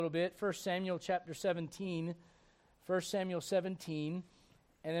little bit. 1 Samuel chapter 17. 1 Samuel 17.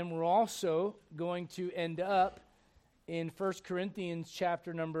 And then we're also going to end up in 1 Corinthians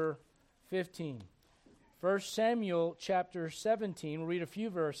chapter number 15. 1 Samuel chapter 17. We'll read a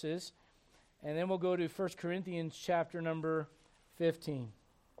few verses. And then we'll go to 1 Corinthians chapter number 15.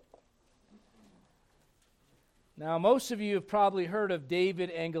 Now, most of you have probably heard of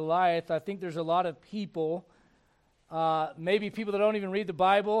David and Goliath. I think there's a lot of people, maybe people that don't even read the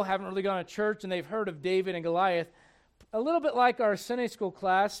Bible, haven't really gone to church, and they've heard of David and Goliath. A little bit like our Sunday school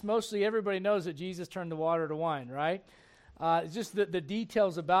class, mostly everybody knows that Jesus turned the water to wine, right? It's just the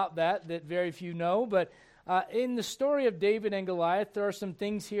details about that very few know. But in the story of David and Goliath, there are some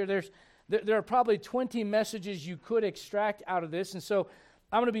things here. There are probably 20 messages you could extract out of this. And so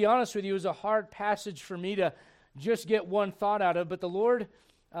I'm going to be honest with you, it was a hard passage for me to just get one thought out of. But the Lord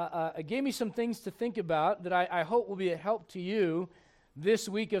gave me some things to think about that I hope will be a help to you this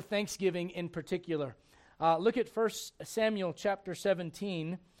week of Thanksgiving in particular. Look at 1 Samuel chapter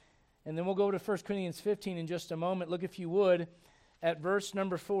 17, and then we'll go to 1 Corinthians 15 in just a moment. Look, if you would, at verse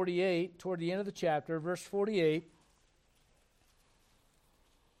number 48, toward the end of the chapter, verse 48.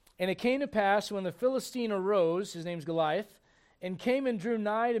 And it came to pass when the Philistine arose, his name's Goliath, and came and drew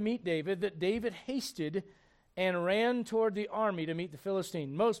nigh to meet David, that David hasted and ran toward the army to meet the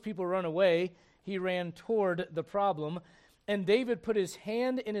Philistine. Most people run away. He ran toward the problem. And David put his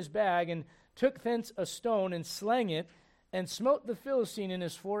hand in his bag and took thence a stone and slang it and smote the Philistine in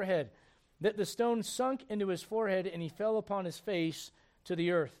his forehead, that the stone sunk into his forehead and he fell upon his face to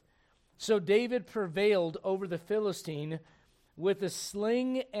the earth. So David prevailed over the Philistine with a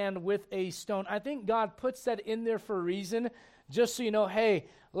sling and with a stone. I think God puts that in there for a reason, just so you know, hey,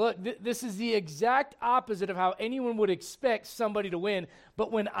 look, this is the exact opposite of how anyone would expect somebody to win.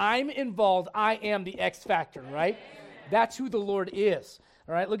 But when I'm involved, I am the X factor, right? That's who the Lord is.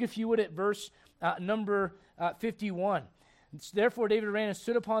 All right, look if you would at verse number 51. Therefore David ran and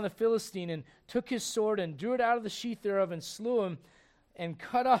stood upon the Philistine and took his sword and drew it out of the sheath thereof and slew him and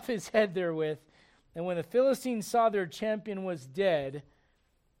cut off his head therewith. And when the Philistines saw their champion was dead,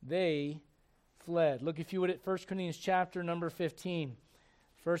 they fled. Look if you would at 1 Corinthians chapter number 15.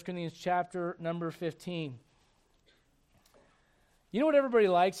 1 Corinthians chapter number 15. You know what everybody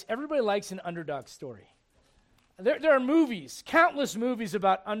likes? Everybody likes an underdog story. There are movies, countless movies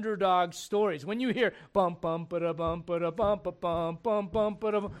about underdog stories. When you hear bum bum ba bum ba bum ba bum bum bum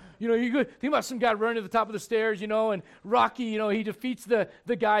ba, you know, you think about some guy running to the top of the stairs, you know, and Rocky, you know, he defeats the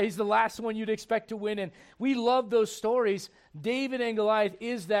guy. He's the last one you'd expect to win, and we love those stories. David and Goliath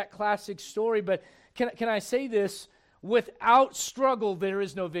is that classic story. But can I say this? Without struggle, there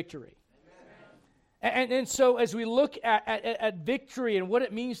is no victory. And so as we look at victory and what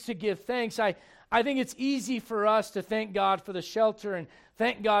it means to give thanks, I think it's easy for us to thank God for the shelter and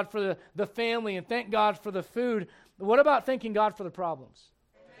thank God for the family and thank God for the food. What about thanking God for the problems?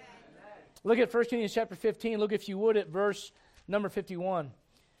 Amen. Look at 1 Corinthians chapter 15. Look, if you would, at verse number 51.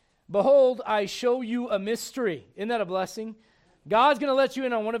 Behold, I show you a mystery. Isn't that a blessing? God's going to let you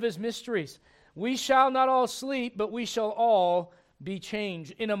in on one of his mysteries. We shall not all sleep, but we shall all be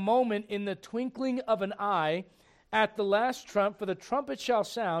changed. In a moment, in the twinkling of an eye, at the last trump, for the trumpet shall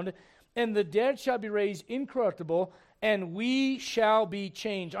sound, and the dead shall be raised incorruptible, and we shall be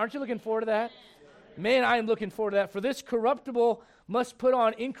changed. Aren't you looking forward to that? Man, I am looking forward to that. For this corruptible must put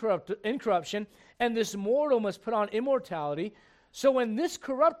on incorruption, and this mortal must put on immortality. So when this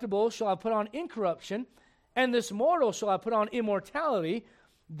corruptible shall have put on incorruption, and this mortal shall have put on immortality,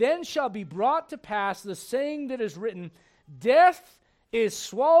 then shall be brought to pass the saying that is written, death is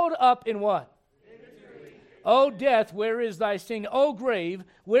swallowed up in what? O death, where is thy sting? O grave,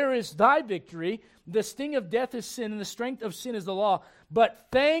 where is thy victory? The sting of death is sin, and the strength of sin is the law. But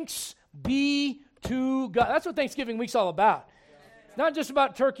thanks be to God. That's what Thanksgiving week's all about. It's not just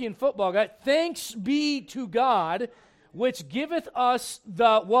about turkey and football, guys. Thanks be to God, which giveth us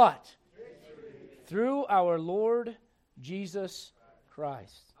the what? Victory. Through our Lord Jesus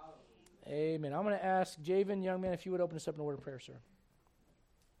Christ. Amen. I'm going to ask Javen, young man, if you would open us up in a word of prayer, sir.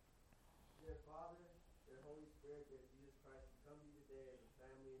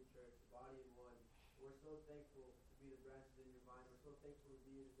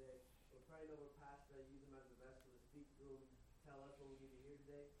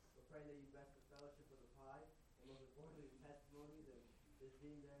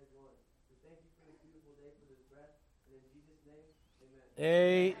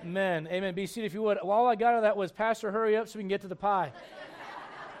 Amen. Amen. Be seated if you would. Well, all I got out of that was, Pastor, hurry up so we can get to the pie.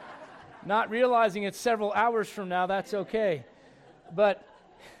 Not realizing it's several hours from now, that's okay. But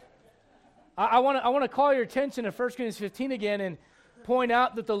I want to call your attention to 1 Corinthians 15 again, and point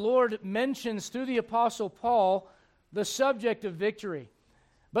out that the Lord mentions through the Apostle Paul the subject of victory.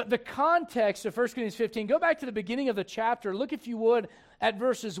 But the context of 1 Corinthians 15, go back to the beginning of the chapter. Look, if you would, at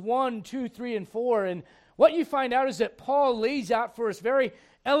verses 1, 2, 3, and 4. And what you find out is that Paul lays out for us very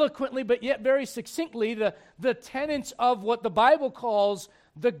eloquently, but yet very succinctly, the tenets of what the Bible calls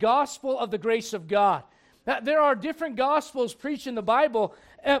the gospel of the grace of God. Now, there are different gospels preached in the Bible,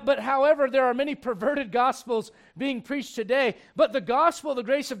 but however, there are many perverted gospels being preached today. But the gospel of the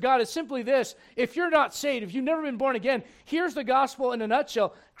grace of God is simply this. If you're not saved, if you've never been born again, here's the gospel in a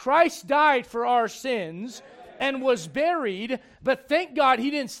nutshell. Christ died for our sins and was buried, but thank God he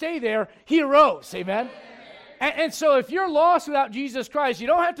didn't stay there. He arose. Amen? And so if you're lost without Jesus Christ, you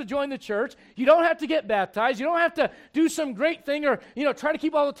don't have to join the church. You don't have to get baptized. You don't have to do some great thing or, try to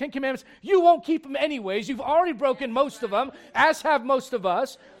keep all the 10 Commandments. You won't keep them anyways. You've already broken most of them, as have most of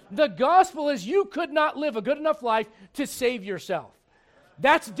us. The gospel is you could not live a good enough life to save yourself.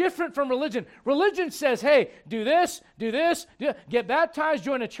 That's different from religion. Religion says, hey, do this, get baptized,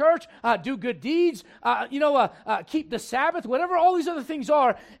 join a church, do good deeds, keep the Sabbath, whatever all these other things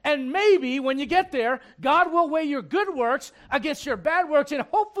are. And maybe when you get there, God will weigh your good works against your bad works, and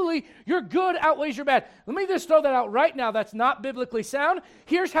hopefully your good outweighs your bad. Let me just throw that out right now. That's not biblically sound.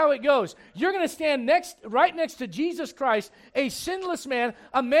 Here's how it goes. You're going to stand right next to Jesus Christ, a sinless man,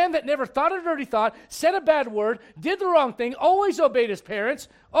 a man that never thought a dirty thought, said a bad word, did the wrong thing, always obeyed his parents.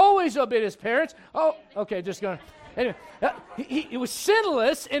 Oh, okay, just going. Anyway, he was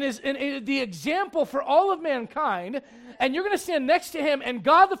sinless and is the example for all of mankind. And you're going to stand next to him, and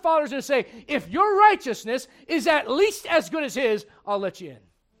God the Father is going to say, if your righteousness is at least as good as his, I'll let you in.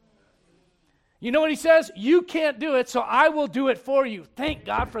 You know what he says? You can't do it, so I will do it for you. Thank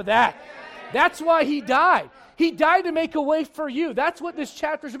God for that. That's why he died. He died to make a way for you. That's what this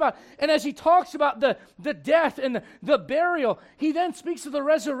chapter is about. And as he talks about the death and the burial, he then speaks of the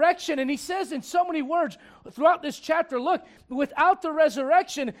resurrection. And he says in so many words throughout this chapter, look, without the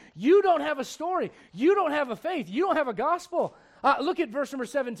resurrection, you don't have a story. You don't have a faith. You don't have a gospel. Look at verse number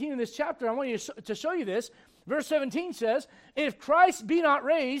 17 in this chapter. I want you to show you this. Verse 17 says, if Christ be not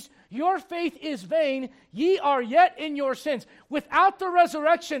raised, your faith is vain. Ye are yet in your sins. Without the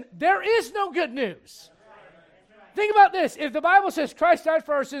resurrection, there is no good news. Think about this. If the Bible says Christ died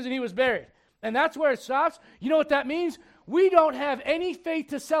for our sins and he was buried, and that's where it stops, you know what that means? We don't have any faith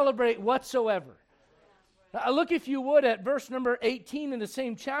to celebrate whatsoever. Look, if you would, at verse number 18 in the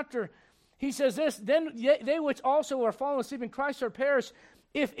same chapter. He says this, then they which also are fallen asleep in Christ are perished.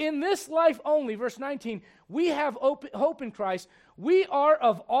 If in this life only, verse 19, we have hope in Christ, we are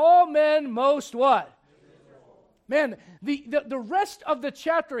of all men most what? Man, the rest of the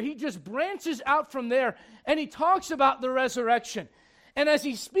chapter, he just branches out from there, and he talks about the resurrection. And as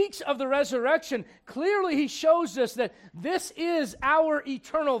he speaks of the resurrection, clearly he shows us that this is our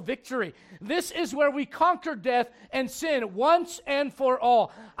eternal victory. This is where we conquer death and sin once and for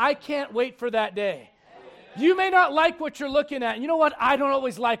all. I can't wait for that day. You may not like what you're looking at. You know what? I don't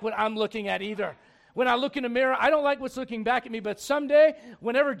always like what I'm looking at either. When I look in the mirror, I don't like what's looking back at me, but someday,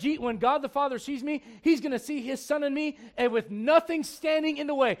 when God the Father sees me, he's going to see his Son in me, and with nothing standing in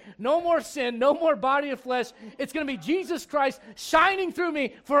the way, no more sin, no more body of flesh, it's going to be Jesus Christ shining through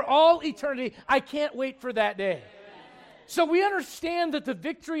me for all eternity. I can't wait for that day. So we understand that the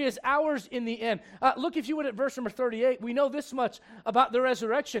victory is ours in the end. Look, if you would, at verse number 38. We know this much about the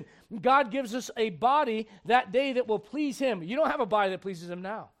resurrection. God gives us a body that day that will please him. You don't have a body that pleases him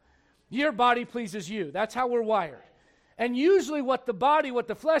now. Your body pleases you. That's how we're wired. And usually what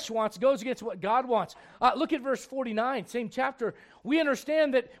the flesh wants goes against what God wants. Look at verse 49, same chapter. We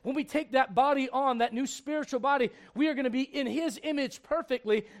understand that when we take that body on, that new spiritual body, we are going to be in his image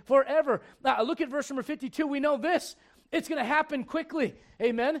perfectly forever. Look at verse number 52. We know this. It's going to happen quickly.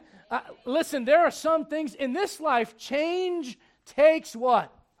 Amen? Listen, there are some things in this life, change takes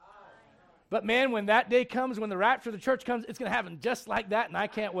what? But man, when that day comes, when the rapture of the church comes, it's going to happen just like that, and I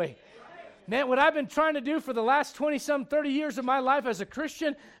can't wait. Man, what I've been trying to do for the last 20-some, 30 years of my life as a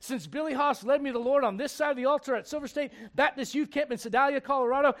Christian, since Billy Haas led me to the Lord on this side of the altar at Silver State Baptist Youth Camp in Sedalia,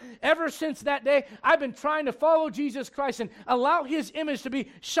 Colorado, ever since that day, I've been trying to follow Jesus Christ and allow his image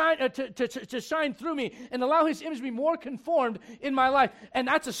to shine through me and allow his image to be more conformed in my life. And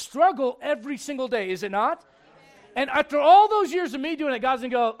that's a struggle every single day, is it not? And after all those years of me doing it, God's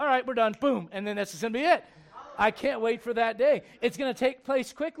going to go, all right, we're done, boom, and then that's going to be it. I can't wait for that day. It's going to take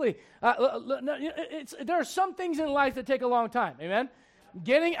place quickly. There are some things in life that take a long time, amen?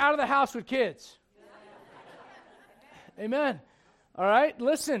 Getting out of the house with kids. Amen. All right,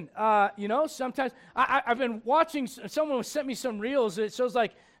 listen, sometimes I've been watching, someone sent me some reels. It shows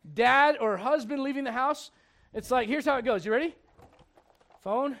like dad or husband leaving the house. It's like, here's how it goes. You ready?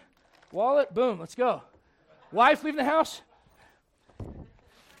 Phone, wallet, boom, let's go. Wife leaving the house?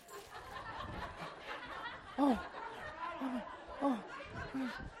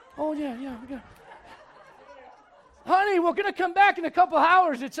 Oh, yeah, we got. Honey, we're going to come back in a couple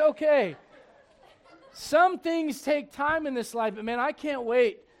hours. It's okay. Some things take time in this life, but man, I can't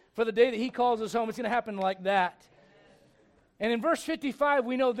wait for the day that he calls us home. It's going to happen like that. And in verse 55,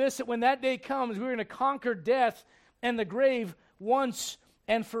 we know this, that when that day comes, we're going to conquer death and the grave once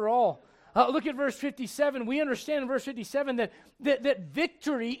and for all. Look at verse 57. We understand in verse 57 that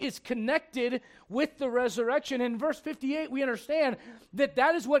victory is connected with the resurrection. In verse 58, we understand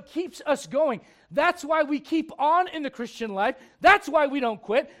that is what keeps us going. That's why we keep on in the Christian life. That's why we don't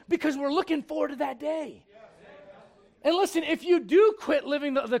quit, because we're looking forward to that day. And listen, if you do quit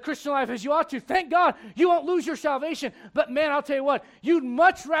living the Christian life as you ought to, thank God you won't lose your salvation. But man, I'll tell you what, you'd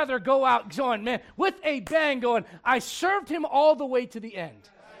much rather go out going, man, with a bang going, I served him all the way to the end.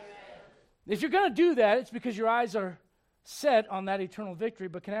 If you're going to do that, it's because your eyes are set on that eternal victory.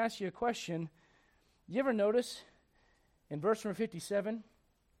 But can I ask you a question? You ever notice in verse number 57,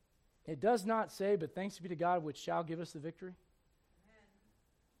 it does not say, but thanks be to God which shall give us the victory?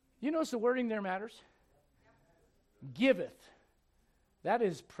 You notice the wording there matters? Giveth. That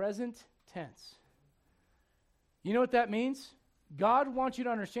is present tense. You know what that means? God wants you to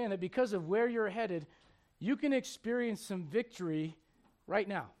understand that because of where you're headed, you can experience some victory right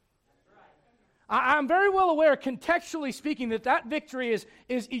now. I'm very well aware, contextually speaking, that victory is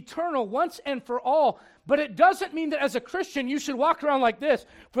eternal once and for all. But it doesn't mean that as a Christian you should walk around like this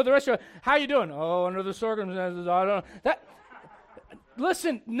for the rest of your life. How you doing? Oh, under the circumstances, I don't know.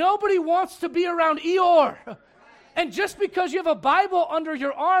 Listen, nobody wants to be around Eeyore. And just because you have a Bible under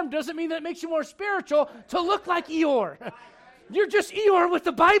your arm doesn't mean that it makes you more spiritual to look like Eeyore. You're just Eeyore with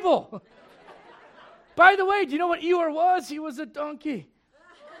the Bible. By the way, do you know what Eeyore was? He was a donkey.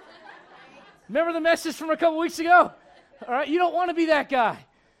 Remember the message from a couple weeks ago? All right, you don't want to be that guy.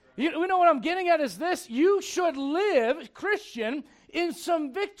 You know what I'm getting at is this. You should live, Christian, in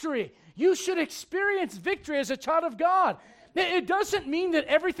some victory. You should experience victory as a child of God. It doesn't mean that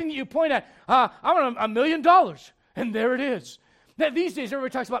everything that you point at, I want $1 million, and there it is. That these days,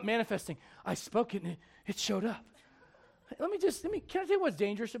 everybody talks about manifesting. I spoke it, and it showed up. Can I tell you what's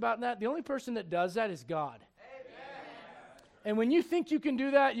dangerous about that? The only person that does that is God. And when you think you can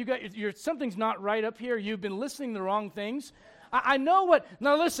do that, something's not right up here. You've been listening to the wrong things. I know what.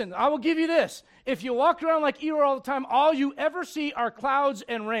 Now listen, I will give you this. If you walk around like Eeyore all the time, all you ever see are clouds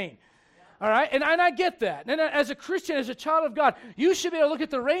and rain. All right? And I get that. And as a Christian, as a child of God, you should be able to look at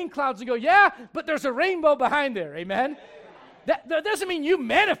the rain clouds and go, yeah, but there's a rainbow behind there. Amen? That doesn't mean you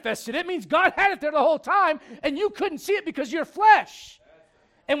manifested it. It means God had it there the whole time, and you couldn't see it because you're flesh.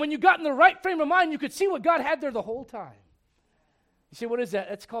 And when you got in the right frame of mind, you could see what God had there the whole time. You say, what is that?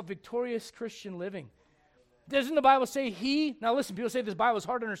 That's called victorious Christian living. Doesn't the Bible say now listen, people say this Bible is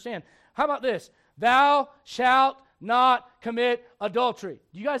hard to understand. How about this? Thou shalt not commit adultery.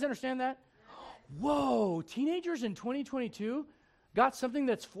 Do you guys understand that? Whoa, teenagers in 2022 got something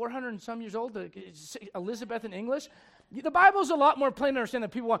that's 400 and some years old, Elizabeth in English. The Bible's a lot more plain to understand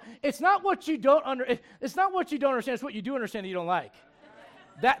than people want. It's not what you don't understand, it's what you do understand that you don't like.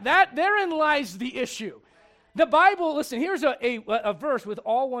 Therein lies the issue. The Bible, listen, here's a verse with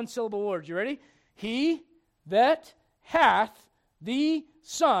all one-syllable words. You ready? He that hath the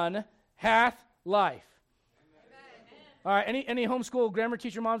Son hath life. Amen. All right, any homeschool grammar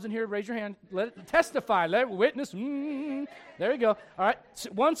teacher moms in here, raise your hand. Let it testify. Let it witness. There you go. All right,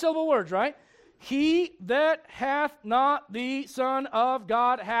 one-syllable words, right? He that hath not the Son of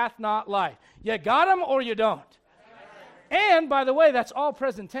God hath not life. You got him or you don't. And, by the way, that's all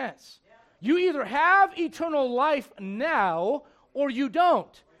present tense. You either have eternal life now or you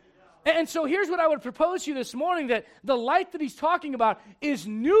don't. And so here's what I would propose to you this morning, that the life that he's talking about is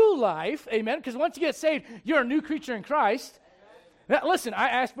new life, amen, because once you get saved, you're a new creature in Christ. Now, listen, I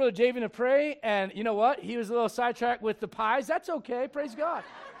asked Brother Javen to pray, and you know what? He was a little sidetracked with the pies. That's okay, praise God.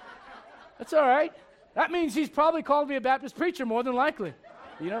 That's all right. That means he's probably called to be a Baptist preacher more than likely.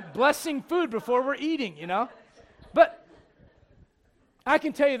 Blessing food before we're eating, But I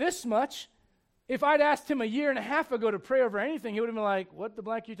can tell you this much. If I'd asked him a year and a half ago to pray over anything, he would have been like, what the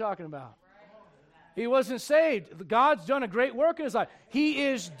blank are you talking about? He wasn't saved. God's done a great work in his life. He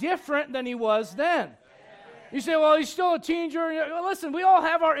is different than he was then. You say, well, he's still a teenager. Well, listen, we all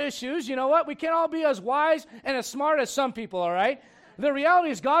have our issues. You know what? We can't all be as wise and as smart as some people, all right? The reality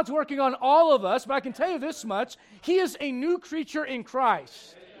is God's working on all of us, but I can tell you this much. He is a new creature in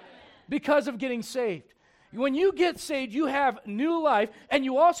Christ because of getting saved. When you get saved, you have new life, and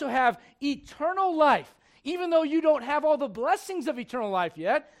you also have eternal life. Even though you don't have all the blessings of eternal life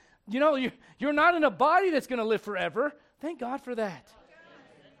yet, you're not in a body that's going to live forever. Thank God for that.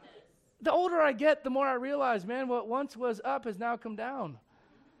 The older I get, the more I realize, man, what once was up has now come down.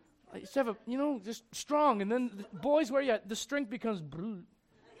 I used to have just strong. And then boys, where you at? The strength becomes brute.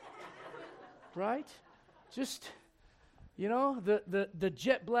 Right? Just, the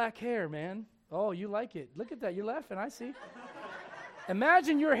jet black hair, man. Oh, you like it. Look at that. You're laughing. I see.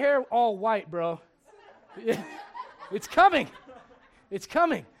 Imagine your hair all white, bro. It's coming. It's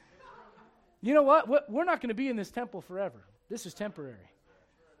coming. You know what? We're not going to be in this temple forever. This is temporary.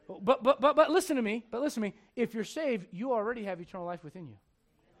 But listen to me. If you're saved, you already have eternal life within you.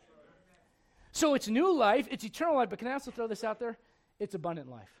 So it's new life. It's eternal life. But can I also throw this out there? It's abundant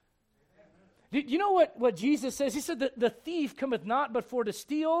life. Do you know what Jesus says? He said that the thief cometh not but for to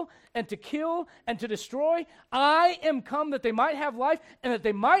steal and to kill and to destroy. I am come that they might have life and that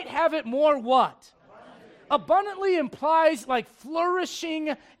they might have it more what? Abundantly implies like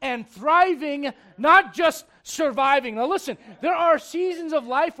flourishing and thriving, not just surviving. Now listen, there are seasons of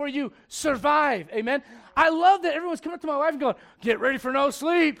life where you survive. Amen. I love that everyone's coming up to my wife and going, get ready for no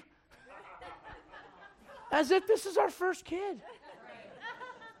sleep. As if this is our first kid.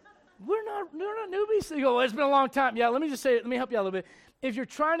 We're not newbies. You go, well, it's been a long time. Yeah, let me just say it. Let me help you out a little bit. If you're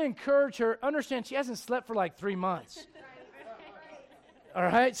trying to encourage her, understand she hasn't slept for like 3 months. All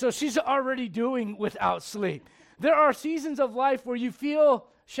right? So she's already doing without sleep. There are seasons of life where you feel,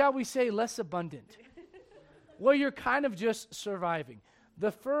 shall we say, less abundant. Where you're kind of just surviving.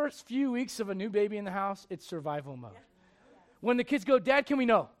 The first few weeks of a new baby in the house, it's survival mode. When the kids go, Dad, can we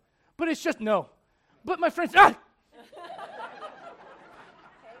know? But it's just no. But my friends,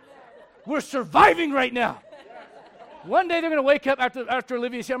 we're surviving right now. One day they're going to wake up after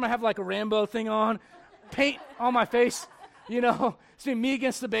Olivia's here. I'm going to have like a Rambo thing on, paint on my face, see me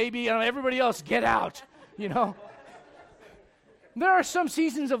against the baby, everybody else, get out, There are some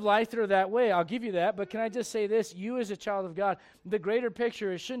seasons of life that are that way. I'll give you that. But can I just say this? You as a child of God, the greater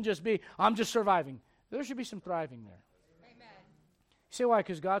picture, it shouldn't just be, I'm just surviving. There should be some thriving there. Amen. You say why?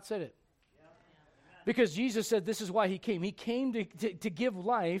 Because God said it. Because Jesus said this is why he came. He came to give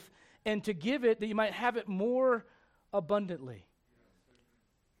life and to give it that you might have it more abundantly.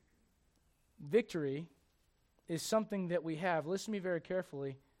 Victory is something that we have. Listen to me very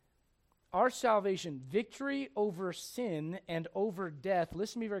carefully. Our salvation, victory over sin and over death,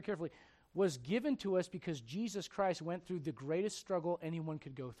 listen to me very carefully, was given to us because Jesus Christ went through the greatest struggle anyone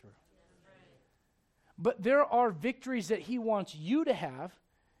could go through. But there are victories that he wants you to have,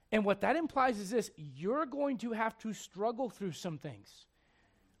 and what that implies is this: you're going to have to struggle through some things.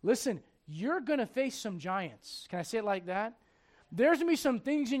 Listen, you're going to face some giants. Can I say it like that? There's going to be some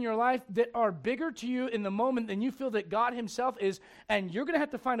things in your life that are bigger to you in the moment than you feel that God himself is, and you're going to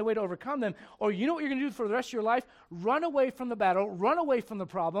have to find a way to overcome them. Or you know what you're going to do for the rest of your life? Run away from the battle, run away from the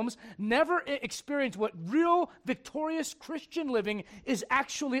problems, never experience what real victorious Christian living is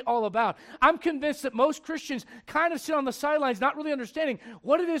actually all about. I'm convinced that most Christians kind of sit on the sidelines not really understanding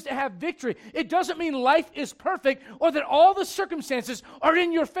what it is to have victory. It doesn't mean life is perfect or that all the circumstances are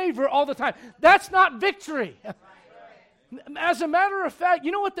in your favor all the time. That's not victory. As a matter of fact,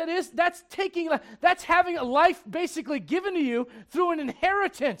 you know what that is? That's having a life basically given to you through an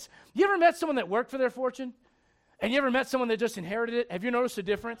inheritance. You ever met someone that worked for their fortune? And you ever met someone that just inherited it? Have you noticed a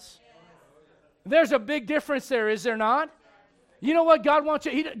difference? There's a big difference there, is there not? You know what God wants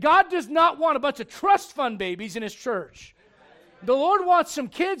you? God does not want a bunch of trust fund babies in his church. The Lord wants some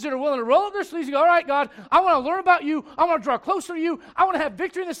kids that are willing to roll up their sleeves and go, all right, God, I want to learn about you. I want to draw closer to you. I want to have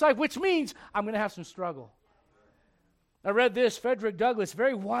victory in this life, which means I'm going to have some struggle. I read this. Frederick Douglass, a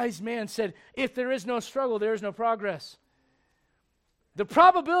very wise man, said, if there is no struggle, there is no progress. The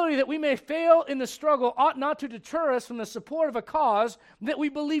probability that we may fail in the struggle ought not to deter us from the support of a cause that we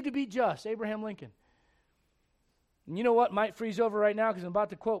believe to be just. Abraham Lincoln. And you know what might freeze over right now because I'm about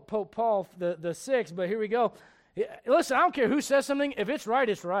to quote Pope Paul the Sixth, but here we go. Listen, I don't care who says something. If it's right,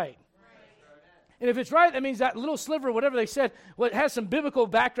 it's right. And if it's right, that means that little sliver, whatever they said, has some biblical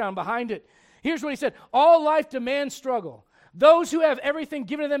background behind it. Here's what he said: all life demands struggle. Those who have everything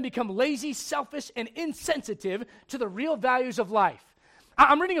given to them become lazy, selfish, and insensitive to the real values of life.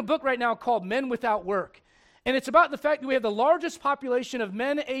 I'm reading a book right now called Men Without Work. And it's about the fact that we have the largest population of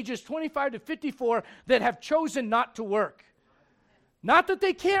men ages 25 to 54 that have chosen not to work. Not that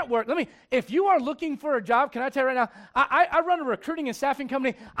they can't work. If you are looking for a job, can I tell you right now, I run a recruiting and staffing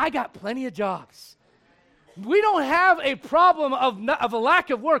company. I got plenty of jobs. We don't have a problem of a lack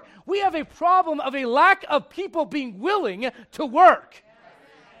of work. We have a problem of a lack of people being willing to work.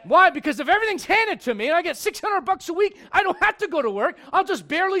 Why? Because if everything's handed to me and I get $600 a week, I don't have to go to work. I'll just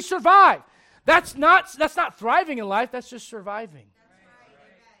barely survive. That's not thriving in life. That's just surviving.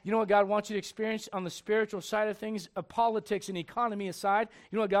 You know what God wants you to experience on the spiritual side of things, politics and economy aside?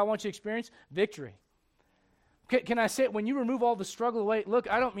 You know what God wants you to experience? Victory. Can I say it? When you remove all the struggle away, look,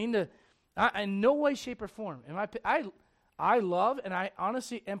 I don't mean to, in no way, shape, or form. I love and I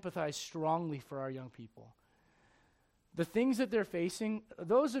honestly empathize strongly for our young people. The things that they're facing,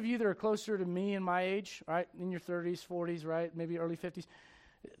 those of you that are closer to me and my age, right, in your 30s, 40s, right, maybe early 50s,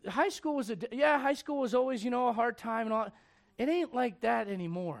 high school was always, a hard time and all. It ain't like that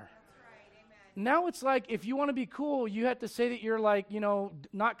anymore. That's right, amen. Now it's like if you want to be cool, you have to say that you're like,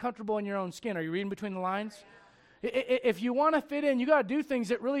 not comfortable in your own skin. Are you reading between the lines? If you want to fit in, you got to do things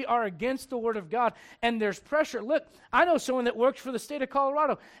that really are against the Word of God, and there's pressure. Look, I know someone that works for the state of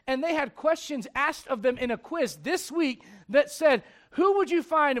Colorado, and they had questions asked of them in a quiz this week that said, who would you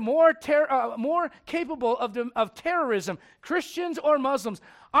find more capable of terrorism, Christians or Muslims?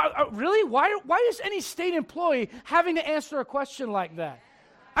 Really? Why is any state employee having to answer a question like that?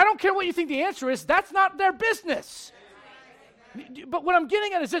 I don't care what you think the answer is. That's not their business. But what I'm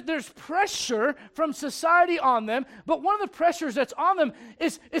getting at is that there's pressure from society on them, but one of the pressures that's on them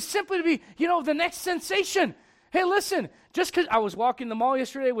is simply to be, the next sensation. Hey, listen, just because I was walking the mall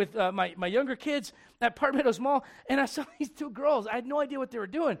yesterday with my younger kids at Park Meadows Mall, and I saw these two girls. I had no idea what they were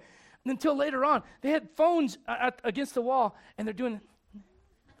doing until later on. They had phones against the wall, and they're doing...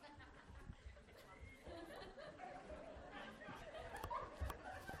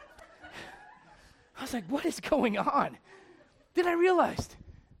 I was like, what is going on? Then I realized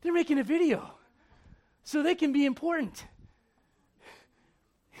they're making a video so they can be important.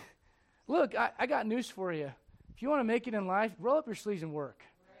 Look, I got news for you. If you want to make it in life, roll up your sleeves and work.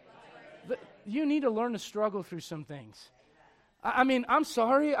 You need to learn to struggle through some things. I mean, I'm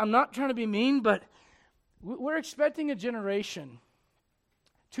sorry. I'm not trying to be mean, but we're expecting a generation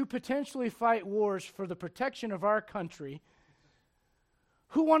to potentially fight wars for the protection of our country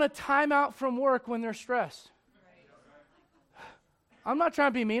who want to time out from work when they're stressed. I'm not trying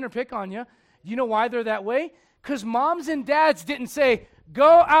to be mean or pick on you. You know why they're that way? Because moms and dads didn't say,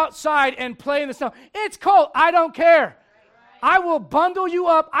 go outside and play in the snow. It's cold. I don't care. I will bundle you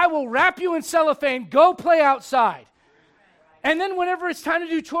up. I will wrap you in cellophane. Go play outside. And then whenever it's time to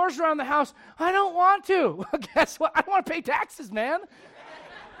do chores around the house, I don't want to. Well, guess what? I don't want to pay taxes, man.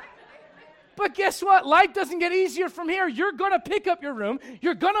 But guess what? Life doesn't get easier from here. You're going to pick up your room.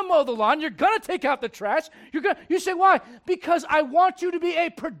 You're going to mow the lawn. You're going to take out the trash. You say, why? Because I want you to be a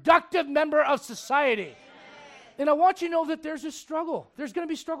productive member of society. And I want you to know that there's a struggle. There's going to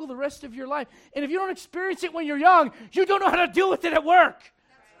be struggle the rest of your life. And if you don't experience it when you're young, you don't know how to deal with it at work. That's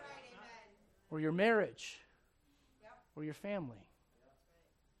right, amen. Or your marriage. Or your family.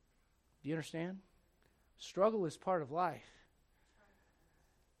 Do you understand? Struggle is part of life.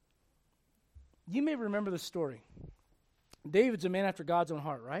 You may remember the story. David's a man after God's own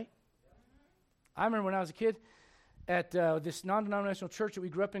heart, right? I remember when I was a kid at this non-denominational church that we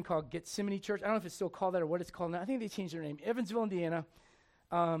grew up in called Gethsemane Church. I don't know if it's still called that or what it's called now. I think they changed their name. Evansville, Indiana.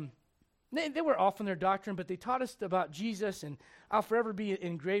 They were off in their doctrine, but they taught us about Jesus, and I'll forever be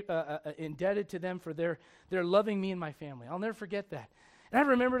indebted to them for their loving me and my family. I'll never forget that. And I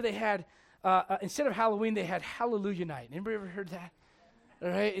remember they had, instead of Halloween, they had Hallelujah Night. Anybody ever heard that? All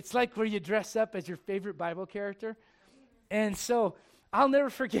right, it's like where you dress up as your favorite Bible character. And so I'll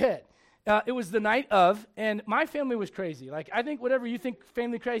never forget. It was the night of, and my family was crazy. Like, I think whatever you think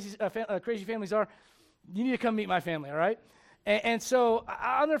crazy families are, you need to come meet my family, all right? And so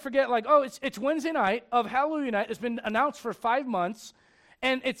I'll never forget, like, it's Wednesday night of Hallelujah Night. It's been announced for 5 months,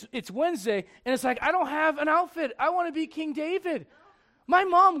 and it's Wednesday, and it's like, I don't have an outfit. I want to be King David. My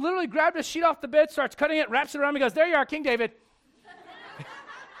mom literally grabbed a sheet off the bed, starts cutting it, wraps it around me, goes, there you are, King David.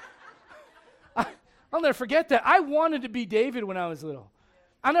 I'll never forget that. I wanted to be David when I was little.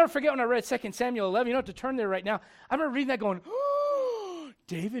 I'll never forget when I read 2 Samuel 11. You don't have to turn there right now. I remember reading that going, oh,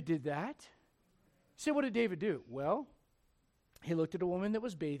 David did that? You say, what did David do? Well, he looked at a woman that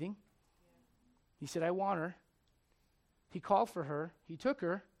was bathing. He said, I want her. He called for her. He took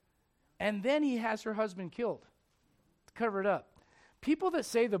her. And then he has her husband killed to cover it up. People that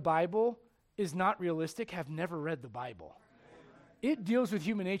say the Bible is not realistic have never read the Bible. It deals with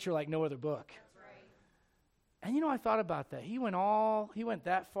human nature like no other book. And I thought about that. He went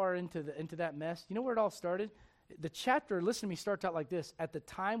that far into that mess. You know where it all started? The chapter, listen to me, starts out like this. At the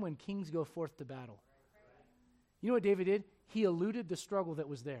time when kings go forth to battle. You know what David did? He eluded the struggle that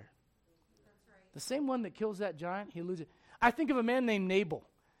was there. The same one that kills that giant, he eludes it. I think of a man named Nabal.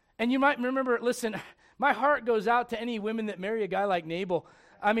 And you might remember, listen, my heart goes out to any women that marry a guy like Nabal.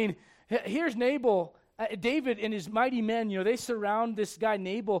 I mean, here's Nabal. David and his mighty men, they surround this guy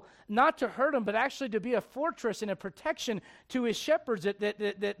Nabal, not to hurt him, but actually to be a fortress and a protection to his shepherds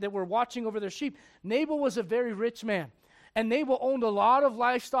that were watching over their sheep. Nabal was a very rich man, and Nabal owned a lot of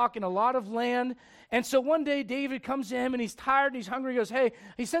livestock and a lot of land. And so one day David comes to him, and he's tired and he's hungry. He goes, hey,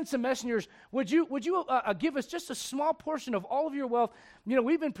 he sends some messengers. Would you give us just a small portion of all of your wealth?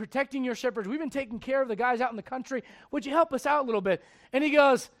 We've been protecting your shepherds. We've been taking care of the guys out in the country. Would you help us out a little bit? And he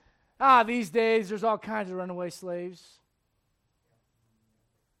goes, these days there's all kinds of runaway slaves.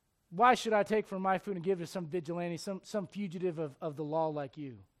 Why should I take from my food and give to some vigilante, some fugitive of the law like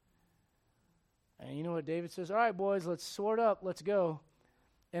you? And you know what David says? All right, boys, let's sort up. Let's go.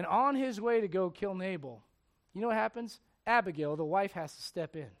 And on his way to go kill Nabal, you know what happens? Abigail, the wife, has to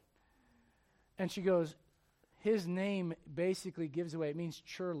step in. And she goes, his name basically gives away. It means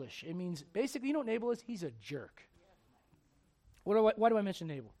churlish. It means, basically, you know what Nabal is? He's a jerk. Why do I mention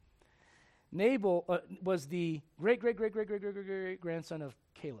Nabal? Nabal was the great-great-great-great-great-great-great-grandson of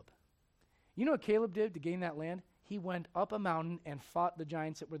Caleb. You know what Caleb did to gain that land? He went up a mountain and fought the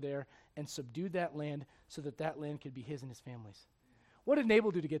giants that were there and subdued that land so that that land could be his and his family's. What did Nabal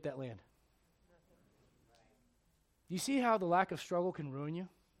do to get that land? You see how the lack of struggle can ruin you?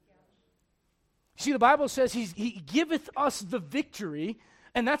 See, the Bible says he giveth us the victory,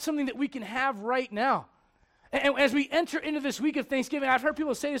 and that's something that we can have right now. And as we enter into this week of Thanksgiving, I've heard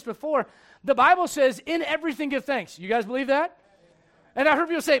people say this before, the Bible says, in everything give thanks. You guys believe that? And I've heard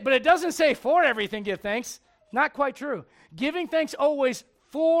people say, but it doesn't say for everything give thanks. Not quite true. Giving thanks always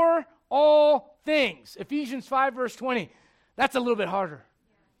for all things. Ephesians 5 verse 20. That's a little bit harder.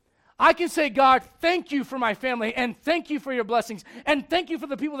 I can say, God, thank you for my family, and thank you for your blessings, and thank you for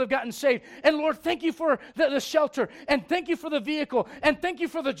the people that have gotten saved, and Lord, thank you for the shelter, and thank you for the vehicle, and thank you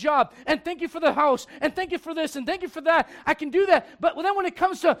for the job, and thank you for the house, and thank you for this, and thank you for that. I can do that, but then when it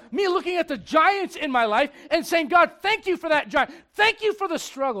comes to me looking at the giants in my life and saying, God, thank you for that giant, thank you for the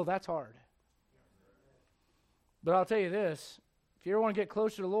struggle, that's hard. But I'll tell you this, if you ever want to get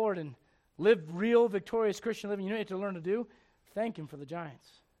closer to the Lord and live real, victorious Christian living, you know what you have to learn to do? Thank him for the giants.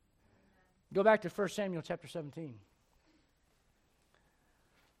 Go back to 1 Samuel chapter 17.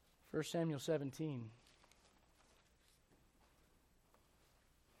 1 Samuel 17.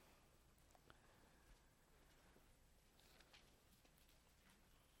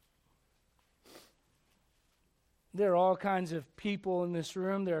 There are all kinds of people in this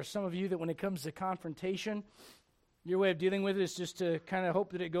room. There are some of you that when it comes to confrontation, your way of dealing with it is just to kind of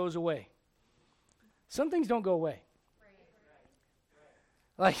hope that it goes away. Some things don't go away.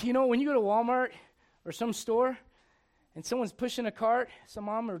 Like, when you go to Walmart or some store and someone's pushing a cart, some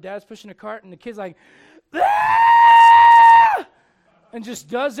mom or dad's pushing a cart, and the kid's like, ah! And just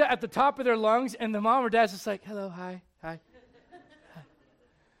does that at the top of their lungs, and the mom or dad's just like, hello, hi.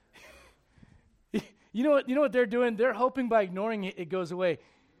 You know what they're doing? They're hoping by ignoring it, it goes away.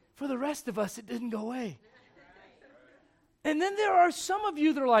 For the rest of us, it didn't go away. And then there are some of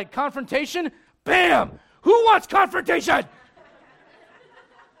you that are like, confrontation? Bam! Who wants confrontation?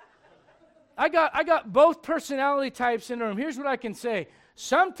 I got both personality types in the room. Here's what I can say.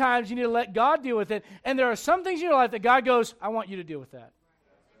 Sometimes you need to let God deal with it, and there are some things in your life that God goes, I want you to deal with that.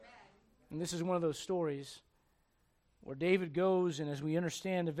 And this is one of those stories where David goes, and as we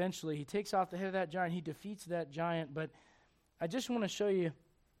understand eventually, he takes off the head of that giant. He defeats that giant, but I just want to show you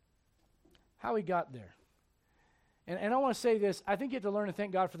how he got there. And I want to say this. I think you have to learn to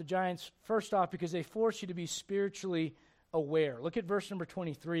thank God for the giants, first off, because they force you to be spiritually aware. Look at verse number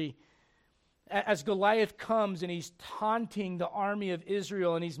 23. As Goliath comes and he's taunting the army of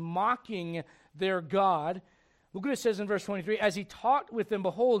Israel and he's mocking their God, look what it says in verse 23. As he talked with them,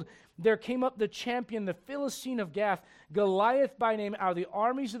 behold, there came up the champion, the Philistine of Gath, Goliath by name, out of the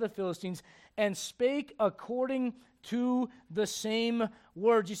armies of the Philistines, and spake according to the same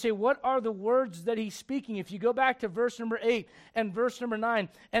words. You say, what are the words that he's speaking? If you go back to verse number 8 and verse number 9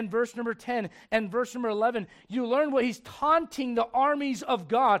 and verse number 10 and verse number 11, you learn what he's taunting the armies of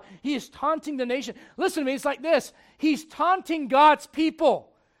God. He is taunting the nation. Listen to me, it's like this. He's taunting God's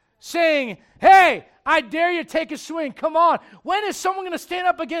people, saying, hey, I dare you to take a swing. Come on. When is someone going to stand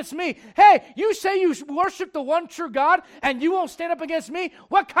up against me? Hey, you say you worship the one true God and you won't stand up against me?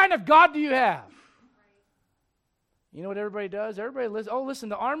 What kind of God do you have? You know what everybody does? Everybody listens. Oh, listen,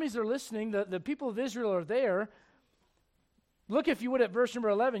 the armies are listening. The people of Israel are there. Look, if you would, at verse number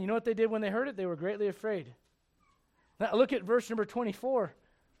 11. You know what they did when they heard it? They were greatly afraid. Now, look at verse number 24.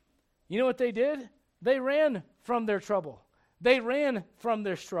 You know what they did? They ran from their trouble. They ran from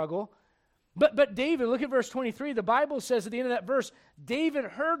their struggle. But David, look at verse 23. The Bible says at the end of that verse, David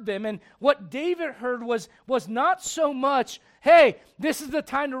heard them. And what David heard was not so much, hey, this is the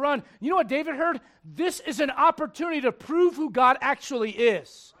time to run. You know what David heard? This is an opportunity to prove who God actually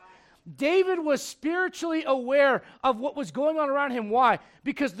is. David was spiritually aware of what was going on around him. Why?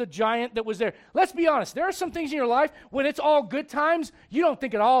 Because the giant that was there. Let's be honest. There are some things in your life, when it's all good times, you don't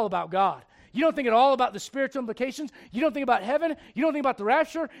think at all about God. You don't think at all about the spiritual implications. You don't think about heaven. You don't think about the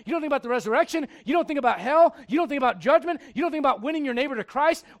rapture. You don't think about the resurrection. You don't think about hell. You don't think about judgment. You don't think about winning your neighbor to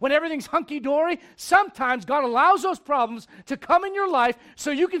Christ when everything's hunky-dory. Sometimes God allows those problems to come in your life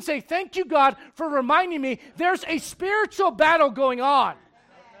so you can say, thank you, God, for reminding me there's a spiritual battle going on.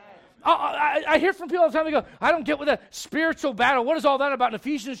 I hear from people all the time, they go, I don't get what the spiritual battle, what is all that about in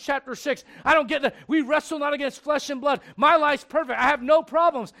Ephesians chapter 6? I don't get that. We wrestle not against flesh and blood. My life's perfect. I have no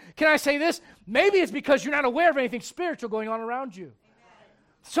problems. Can I say this? Maybe it's because you're not aware of anything spiritual going on around you. Amen.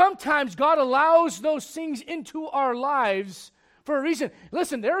 Sometimes God allows those things into our lives for a reason.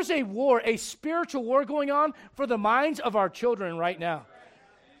 Listen, there is a war, a spiritual war going on for the minds of our children right now.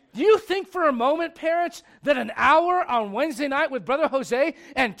 Do you think for a moment, parents, that an hour on Wednesday night with Brother Jose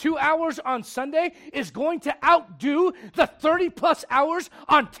and 2 hours on Sunday is going to outdo the 30-plus hours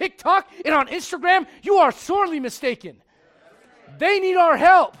on TikTok and on Instagram? You are sorely mistaken. They need our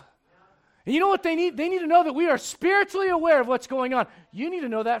help. And you know what they need? They need to know that we are spiritually aware of what's going on. You need to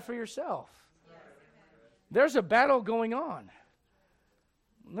know that for yourself. There's a battle going on.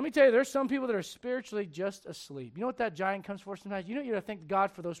 Let me tell you, there's some people that are spiritually just asleep. You know what that giant comes for sometimes? You know, you got to thank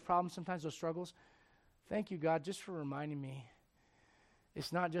God for those problems, sometimes those struggles. Thank you, God, just for reminding me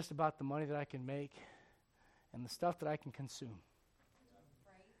it's not just about the money that I can make and the stuff that I can consume.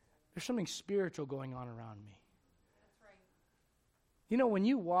 Right. There's something spiritual going on around me. That's right. You know, when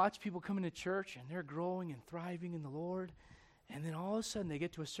you watch people come into church and they're growing and thriving in the Lord, and then all of a sudden they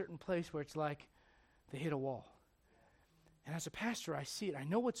get to a certain place where it's like they hit a wall. And as a pastor, I see it. I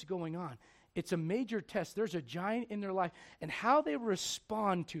know what's going on. It's a major test. There's a giant in their life. And how they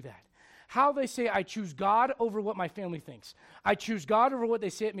respond to that. How they say, I choose God over what my family thinks. I choose God over what they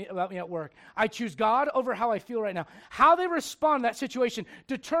say about me at work. I choose God over how I feel right now. How they respond to that situation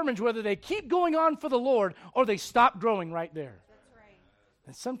determines whether they keep going on for the Lord or they stop growing right there. That's right.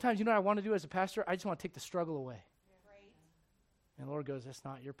 And sometimes, you know what I want to do as a pastor? I just want to take the struggle away. Right. And the Lord goes, that's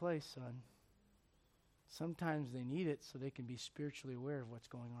not your place, son. Sometimes they need it so they can be spiritually aware of what's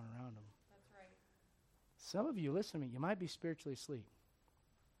going on around them. That's right. Some of you, listen to me, you might be spiritually asleep.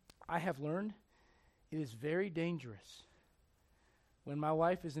 I have learned it is very dangerous when my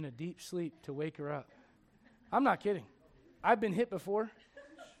wife is in a deep sleep to wake her up. I'm not kidding. I've been hit before.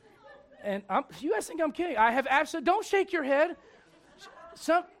 And you guys think I'm kidding. I have absolutely, don't shake your head.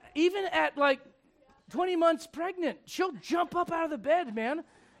 Even at like 20 months pregnant, she'll jump up out of the bed, man.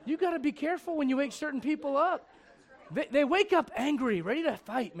 You got to be careful when you wake certain people up. They wake up angry, ready to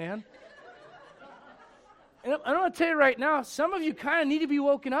fight, man. And I'm going to tell you right now, some of you kind of need to be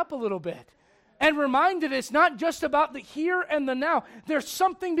woken up a little bit and reminded it's not just about the here and the now. There is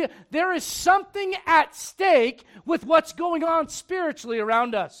something at stake with what's going on spiritually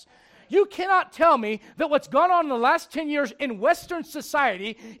around us. You cannot tell me that what's gone on in the last 10 years in Western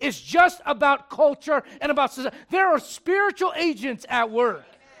society is just about culture and about society. There are spiritual agents at work.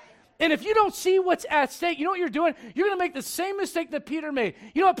 And if you don't see what's at stake, you know what you're doing? You're going to make the same mistake that Peter made.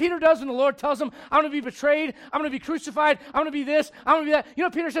 You know what Peter does when the Lord tells him, I'm going to be betrayed, I'm going to be crucified, I'm going to be this, I'm going to be that. You know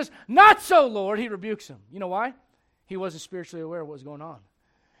what Peter says? Not so, Lord. He rebukes him. You know why? He wasn't spiritually aware of what was going on.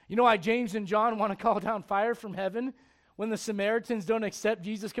 You know why James and John want to call down fire from heaven when the Samaritans don't accept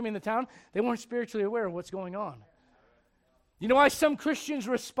Jesus coming into town? They weren't spiritually aware of what's going on. You know why some Christians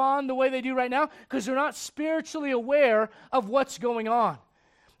respond the way they do right now? Because they're not spiritually aware of what's going on.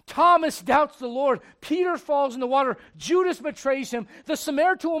 Thomas doubts the Lord. Peter falls in the water. Judas betrays him. The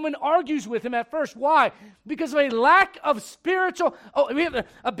Samaritan woman argues with him at first. Why? Because of a lack of spiritual, we have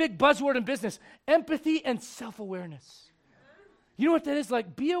a big buzzword in business, empathy and self-awareness. You know what that is?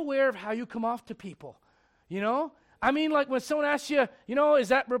 Like, be aware of how you come off to people. You know? I mean, like when someone asks you, you know, is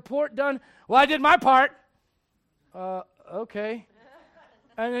that report done? Well, I did my part. Okay.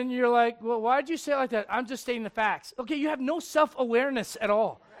 And then you're like, well, why'd you say it like that? I'm just stating the facts. Okay, you have no self-awareness at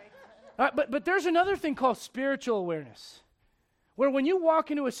all. But there's another thing called spiritual awareness, where when you walk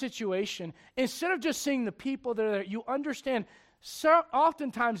into a situation, instead of just seeing the people that are there, you understand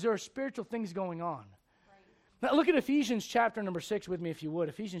oftentimes there are spiritual things going on. Right. Now look at Ephesians chapter number 6 with me if you would.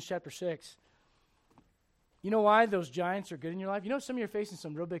 Ephesians chapter 6. You know why those giants are good in your life? You know some of you are facing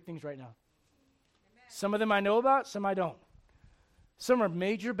some real big things right now. Amen. Some of them I know about, some I don't. Some are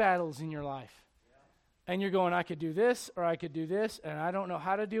major battles in your life. and you're going, I could do this or I could do this, and I don't know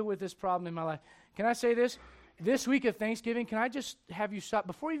how to deal with this problem in my life. Can I say this? This week of Thanksgiving, can I just have you stop,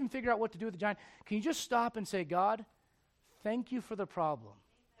 before you even figure out what to do with the giant, can you just stop and say, God, thank you for the problem.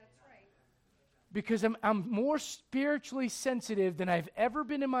 That's right. Because I'm more spiritually sensitive than I've ever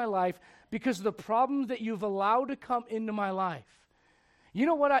been in my life because of the problems that you've allowed to come into my life. You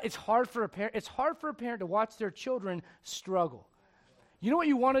know what? It's hard for a parent. It's hard for a parent to watch their children struggle. You know what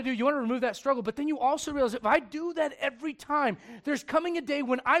you want to do? You want to remove that struggle, but then you also realize if I do that every time, there's coming a day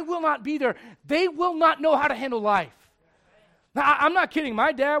when I will not be there. They will not know how to handle life. Now, I'm not kidding.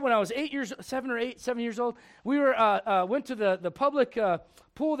 My dad, when I was 7 years old, we went to the public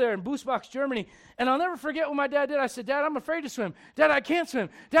pool there in Bussbach, Germany, and I'll never forget what my dad did. I said, Dad, I'm afraid to swim. Dad, I can't swim.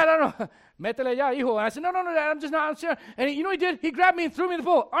 Dad, I don't know. Métele ya, hijo. And I said, no, Dad, I'm just not. I'm sure. And you know what he did? He grabbed me and threw me in the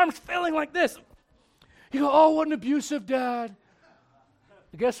pool, arms flailing like this. He goes, oh, what an abusive dad.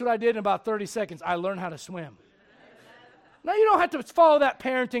 But guess what I did in about 30 seconds? I learned how to swim. Now, you don't have to follow that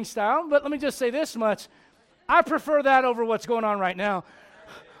parenting style, but let me just say this much. I prefer that over what's going on right now.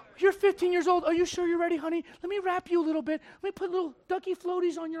 You're 15 years old. Are you sure you're ready, honey? Let me wrap you a little bit. Let me put little ducky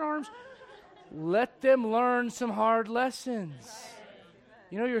floaties on your arms. Let them learn some hard lessons.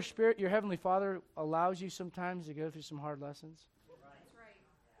 You know, your Heavenly Father allows you sometimes to go through some hard lessons.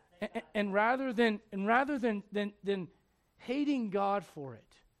 That's right. And rather than hating God for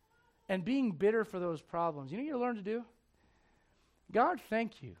it and being bitter for those problems, you know what you learn to do? God,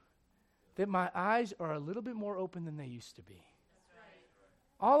 thank you that my eyes are a little bit more open than they used to be.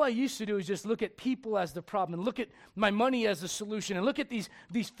 All I used to do is just look at people as the problem and look at my money as the solution and look at these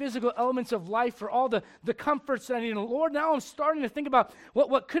physical elements of life for all the comforts that I need. And Lord, now I'm starting to think about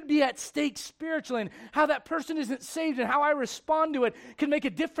what could be at stake spiritually and how that person isn't saved and how I respond to it can make a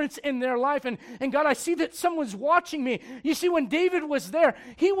difference in their life. And God, I see that someone's watching me. You see, when David was there,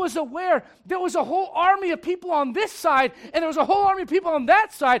 he was aware there was a whole army of people on this side and there was a whole army of people on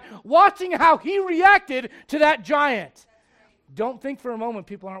that side watching how he reacted to that giant. Don't think for a moment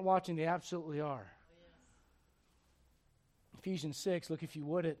people aren't watching. They absolutely are. Ephesians 6, look if you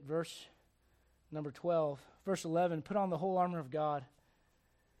would at verse number 12. Verse 11, put on the whole armor of God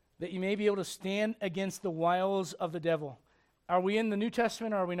that you may be able to stand against the wiles of the devil. Are we in the New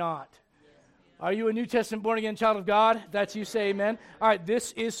Testament or are we not? Are you a New Testament born-again child of God? That's you, say amen. All right,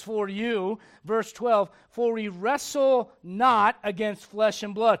 this is for you. Verse 12, for we wrestle not against flesh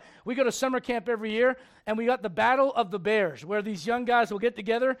and blood. We go to summer camp every year, and we got the Battle of the Bears, where these young guys will get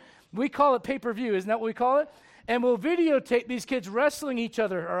together. We call it pay-per-view, isn't that what we call it? And we'll videotape these kids wrestling each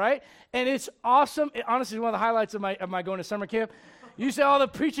other, all right? And it's awesome. It honestly is one of the highlights of my going to summer camp. You say, oh, the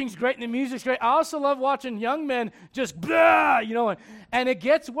preaching's great and the music's great. I also love watching young men just, blah, you know, and it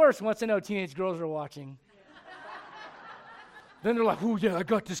gets worse once I know teenage girls are watching. Then they're like, oh, yeah, I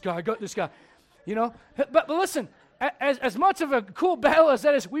got this guy. You know? But listen, as much of a cool battle as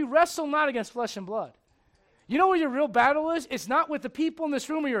that is, we wrestle not against flesh and blood. You know where your real battle is? It's not with the people in this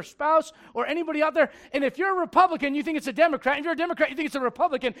room or your spouse or anybody out there. And if you're a Republican, you think it's a Democrat. If you're a Democrat, you think it's a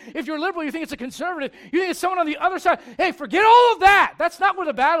Republican. If you're a liberal, you think it's a conservative. You think it's someone on the other side. Hey, forget all of that. That's not where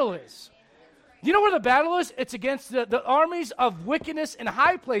the battle is. You know where the battle is? It's against the armies of wickedness in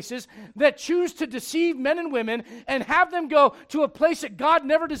high places that choose to deceive men and women and have them go to a place that God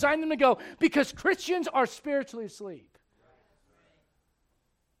never designed them to go because Christians are spiritually asleep.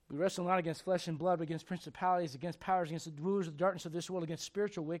 We wrestle not against flesh and blood, but against principalities, against powers, against the rulers of the darkness of this world, against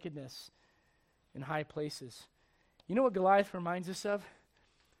spiritual wickedness in high places. You know what Goliath reminds us of?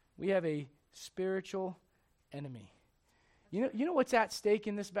 We have a spiritual enemy. You know what's at stake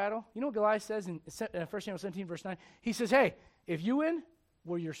in this battle? You know what Goliath says in 1 Samuel 17, verse 9? He says, hey, if you win,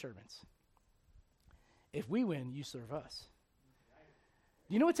 we're your servants. If we win, you serve us.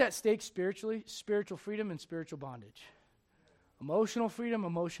 You know what's at stake spiritually? Spiritual freedom and spiritual bondage. Emotional freedom,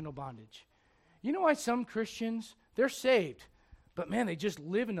 emotional bondage. You know why some Christians, they're saved, but man, they just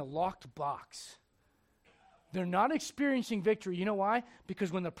live in a locked box. They're not experiencing victory. You know why?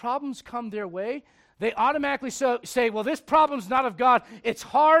 Because when the problems come their way, they automatically say, well, this problem's not of God. It's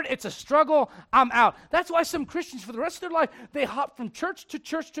hard. It's a struggle. I'm out. That's why some Christians, for the rest of their life, they hop from church to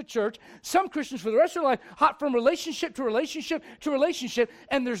church to church. Some Christians, for the rest of their life, hop from relationship to relationship to relationship,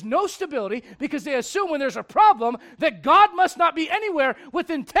 and there's no stability because they assume when there's a problem that God must not be anywhere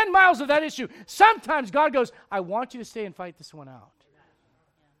within 10 miles of that issue. Sometimes God goes, I want you to stay and fight this one out.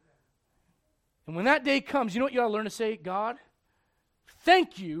 And when that day comes, you know what you ought to learn to say? God,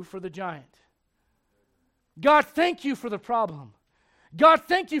 thank you for the giant. God, thank you for the problem. God,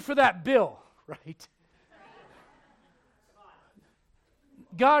 thank you for that bill, right?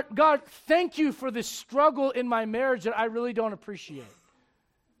 God, thank you for this struggle in my marriage that I really don't appreciate.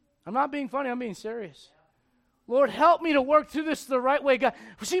 I'm not being funny, I'm being serious. Lord, help me to work through this the right way, God.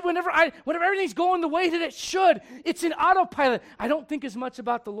 See, whenever everything's going the way that it should, it's in autopilot. I don't think as much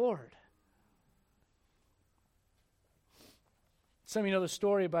about the Lord. Some of you know the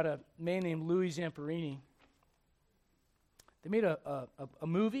story about a man named Louis Zamperini. They made a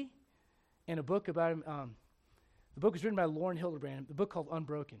movie and a book about him. The book was written by Lauren Hildebrand, the book called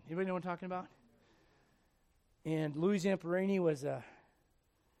Unbroken. Anybody know what I'm talking about? And Louis Zamperini was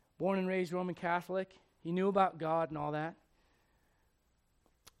born and raised Roman Catholic. He knew about God and all that.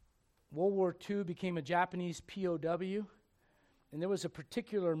 World War II, became a Japanese POW. And there was a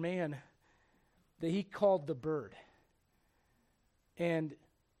particular man that he called the Bird. And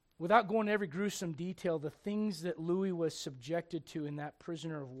without going into every gruesome detail, the things that Louis was subjected to in that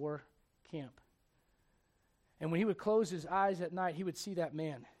prisoner of war camp. And when he would close his eyes at night, he would see that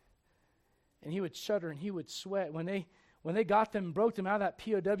man. And he would shudder and he would sweat. When they got them and broke them out of that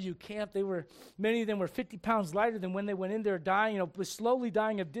POW camp, many of them were 50 pounds lighter than when they went in there dying, slowly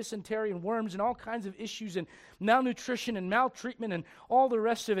dying of dysentery and worms and all kinds of issues and malnutrition and maltreatment and all the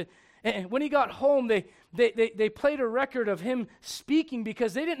rest of it. And when he got home, they played a record of him speaking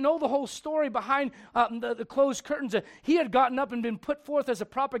because they didn't know the whole story behind the closed curtains. He had gotten up and been put forth as a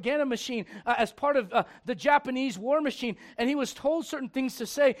propaganda machine, as part of the Japanese war machine, and he was told certain things to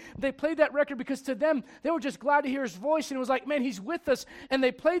say. They played that record because to them, they were just glad to hear his voice, and it was like, man, he's with us. And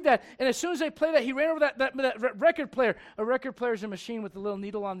they played that, and as soon as they played that, he ran over that record player. A record player is a machine with a little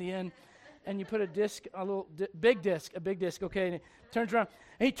needle on the end. And you put a disc, big disc, okay, and it turns around.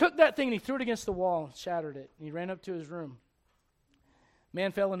 And he took that thing and he threw it against the wall and shattered it. And he ran up to his room.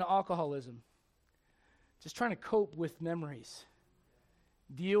 Man fell into alcoholism. Just trying to cope with memories.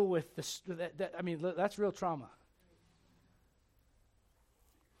 Deal with that's real trauma.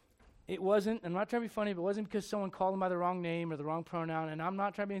 It wasn't, I'm not trying to be funny, but it wasn't because someone called him by the wrong name or the wrong pronoun, and I'm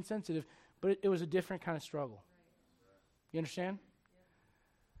not trying to be insensitive, but it was a different kind of struggle. You understand?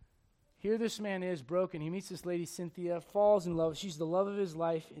 Here this man is broken. He meets this lady, Cynthia, falls in love. She's the love of his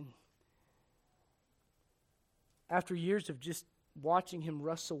life. And after years of just watching him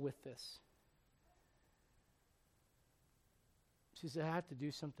wrestle with this, she said, I have to do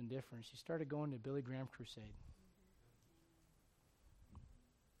something different. She started going to Billy Graham crusade.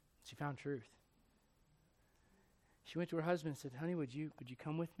 She found truth. She went to her husband and said, honey, would you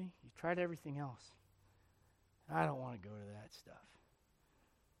come with me? You tried everything else. I don't want to go to that stuff.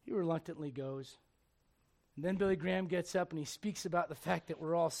 He reluctantly goes. And then Billy Graham gets up and he speaks about the fact that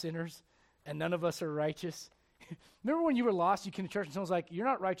we're all sinners and none of us are righteous. Remember when you were lost, you came to church and someone's like, you're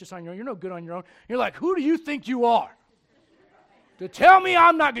not righteous on your own, you're no good on your own. You're like, who do you think you are? To tell me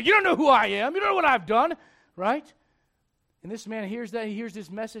I'm not good. You don't know who I am. You don't know what I've done, right? And this man hears that, he hears this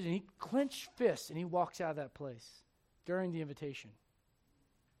message, and he clenched fists and he walks out of that place during the invitation.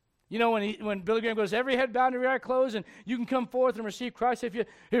 You know, when Billy Graham goes, every head bowed and every eye closed, and you can come forth and receive Christ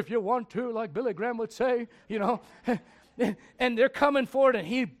if you want to, like Billy Graham would say, you know. And they're coming forward, and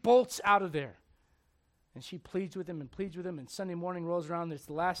he bolts out of there. And she pleads with him, and Sunday morning rolls around. It's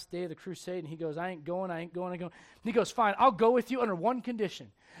the last day of the crusade, and he goes, I ain't going. And he goes, fine, I'll go with you under one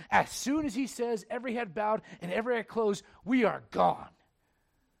condition. As soon as he says, every head bowed and every eye closed, we are gone.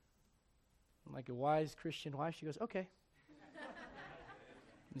 Like a wise Christian wife, she goes, okay.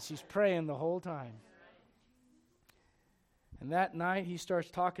 And she's praying the whole time. And that night, he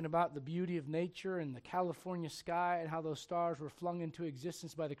starts talking about the beauty of nature and the California sky and how those stars were flung into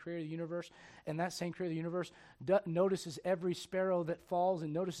existence by the creator of the universe. And that same creator of the universe notices every sparrow that falls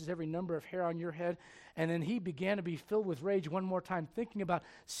and notices every number of hair on your head. And then he began to be filled with rage one more time, thinking about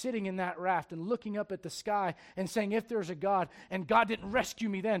sitting in that raft and looking up at the sky and saying, if there's a God, and God didn't rescue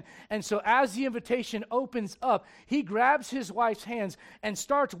me then. And so as the invitation opens up, he grabs his wife's hands and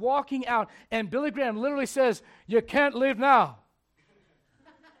starts walking out. And Billy Graham literally says, you can't leave now.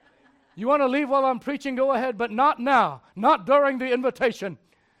 You want to leave while I'm preaching, go ahead, but not now, not during the invitation.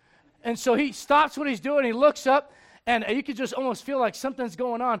 And so he stops what he's doing, he looks up, and you could just almost feel like something's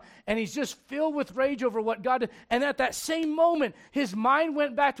going on, and he's just filled with rage over what God did. And at that same moment, his mind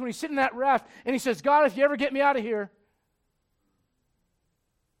went back to when he's sitting in that raft, and he says, God, if you ever get me out of here.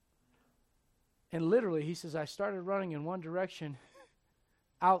 And literally, he says, I started running in one direction,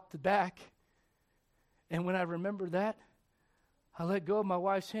 out the back, and when I remembered that, I let go of my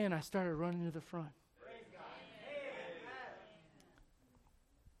wife's hand. I started running to the front.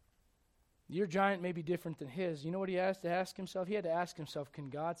 Your giant may be different than his. You know what he has to ask himself? He had to ask himself, can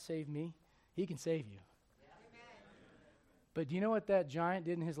God save me? He can save you. But do you know what that giant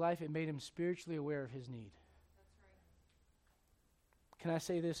did in his life? It made him spiritually aware of his need. Can I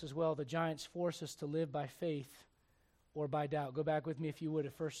say this as well? The giants force us to live by faith or by doubt. Go back with me, if you would,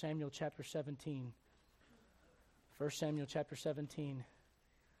 to 1 Samuel chapter 17. 1 Samuel chapter 17.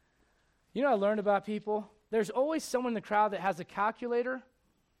 You know what I learned about people? There's always someone in the crowd that has a calculator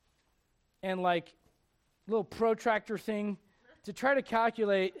and like a little protractor thing to try to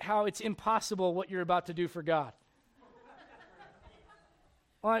calculate how it's impossible what you're about to do for God.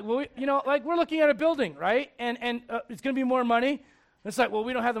 Like, well, like we're looking at a building, right? And it's going to be more money. It's like, well,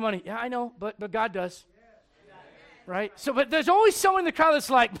 we don't have the money. Yeah, I know, but God does. Right? So, but there's always someone in the crowd that's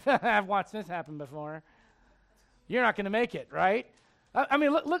like, I've watched this happen before. You're not going to make it, right? I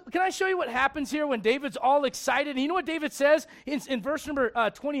mean, look, can I show you what happens here when David's all excited? And you know what David says in verse number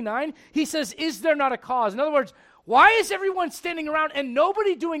 29? He says, is there not a cause? In other words, why is everyone standing around and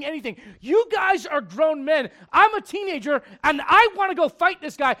nobody doing anything? You guys are grown men. I'm a teenager, and I want to go fight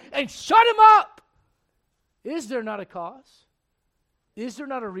this guy and shut him up. Is there not a cause? Is there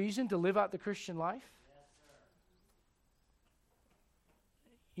not a reason to live out the Christian life?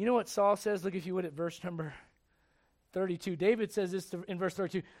 You know what Saul says? Look, if you would, at verse number 32. David says this in verse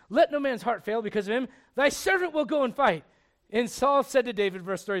 32. Let no man's heart fail because of him. Thy servant will go and fight. And Saul said to David,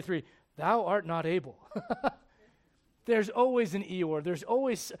 verse 33, thou art not able. There's always an Eeyore. There's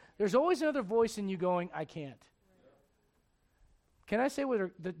always another voice in you going, I can't. Can I say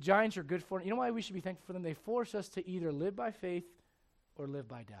what the Giants are good for? You know why we should be thankful for them? They force us to either live by faith or live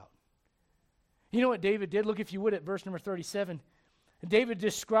by doubt. You know what David did? Look, if you would, at verse number 37. David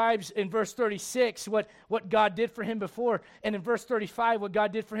describes in verse 36 what God did for him before, and in verse 35 what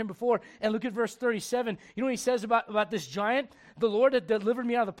God did for him before. And look at verse 37. You know what he says about this giant? The Lord that delivered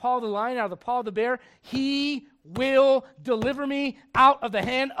me out of the paw of the lion, out of the paw of the bear, he will deliver me out of the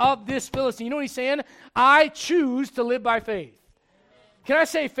hand of this Philistine. You know what he's saying? I choose to live by faith. Can I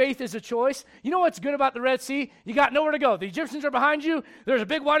say faith is a choice? You know what's good about the Red Sea? You got nowhere to go. The Egyptians are behind you. There's a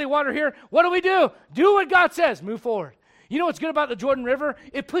big body of water here. What do? Do what God says. Move forward. You know what's good about the Jordan River?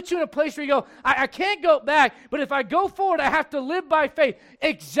 It puts you in a place where you go, I can't go back, but if I go forward, I have to live by faith.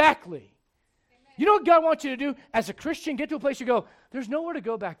 Exactly. Amen. You know what God wants you to do? As a Christian, get to a place you go, there's nowhere to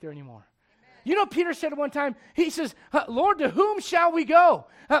go back there anymore. Amen. You know what Peter said at one time? He says, Lord, to whom shall we go?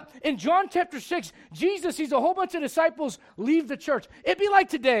 In John chapter 6, Jesus sees a whole bunch of disciples leave the church. It'd be like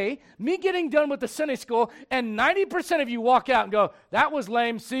today, me getting done with the Sunday school, and 90% of you walk out and go, that was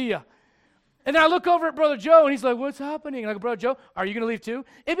lame, see ya. And then I look over at Brother Joe, and he's like, what's happening? And I go, Brother Joe, are you going to leave too?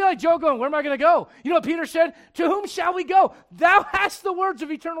 It'd be like Joe going, where am I going to go? You know what Peter said? To whom shall we go? Thou hast the words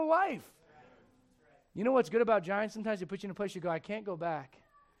of eternal life. You know what's good about giants? Sometimes they put you in a place you go, I can't go back.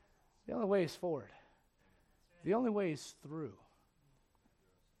 The only way is forward. The only way is through.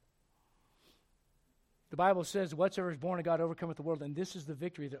 The Bible says, whatsoever is born of God overcometh the world, and this is the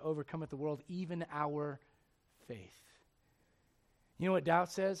victory that overcometh the world, even our faith. You know what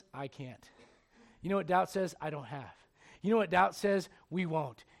doubt says? I can't. You know what doubt says? I don't have. You know what doubt says? We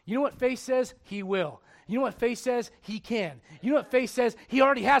won't. You know what faith says? He will. You know what faith says? He can. You know what faith says? He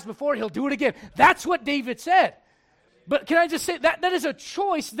already has before. He'll do it again. That's what David said. But can I just say, that is a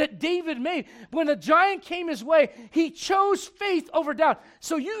choice that David made. When a giant came his way, he chose faith over doubt.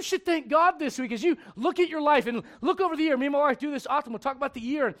 So you should thank God this week as you look at your life and look over the year. Me and my wife do this often. We'll talk about the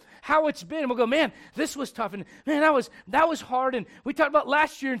year and how it's been. And we'll go, man, this was tough. And man, that was hard. And we talked about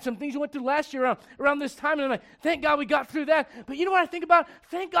last year and some things we went through last year around this time. And I'm like, thank God we got through that. But you know what I think about?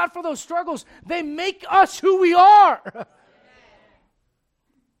 Thank God for those struggles. They make us who we are.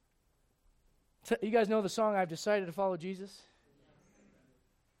 So you guys know the song, I've Decided to Follow Jesus?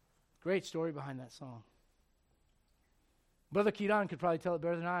 Great story behind that song. Brother Keaton could probably tell it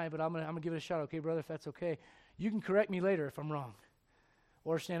better than I, but I'm gonna give it a shot. Okay, brother, if that's okay. You can correct me later if I'm wrong.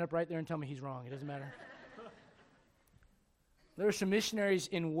 Or stand up right there and tell me he's wrong. It doesn't matter. There were some missionaries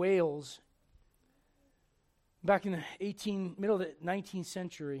in Wales back in the middle of the 19th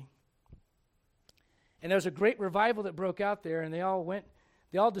century. And there was a great revival that broke out there, and they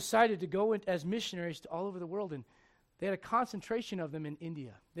all decided to go as missionaries to all over the world, and they had a concentration of them in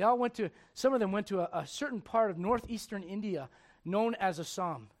India. Some of them went to a certain part of northeastern India known as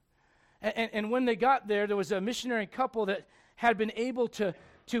Assam. And when they got there was a missionary couple that had been able to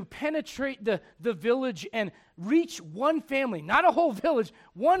penetrate the village and reach one family, not a whole village,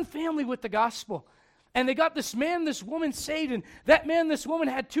 one family with the gospel. And they got this man, this woman saved, and that man, this woman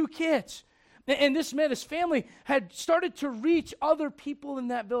had 2 kids. And this man, his family, had started to reach other people in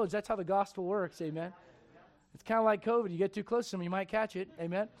that village. That's how the gospel works, amen? It's kind of like COVID. You get too close to them, you might catch it,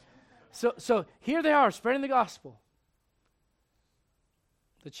 amen? So here they are, spreading the gospel.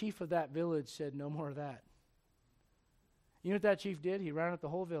 The chief of that village said, no more of that. You know what that chief did? He rounded up the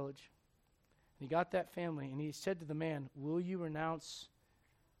whole village. He got that family, and he said to the man, will you renounce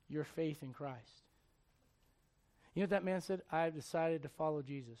your faith in Christ? You know what that man said? I've decided to follow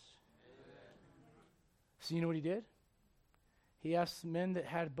Jesus. So you know what he did? He asked the men that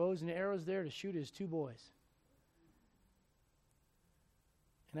had bows and arrows there to shoot his 2 boys.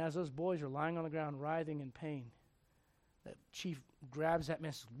 And as those boys are lying on the ground, writhing in pain, that chief grabs that man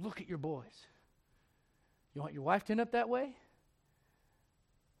and says, look at your boys. You want your wife to end up that way?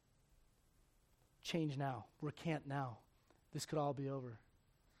 Change now. Recant now. This could all be over.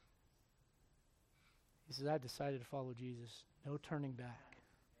 He says, I've decided to follow Jesus. No turning back.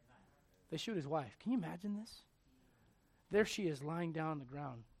 They shoot his wife. Can you imagine this? There she is lying down on the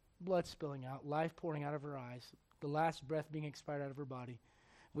ground, blood spilling out, life pouring out of her eyes, the last breath being expired out of her body,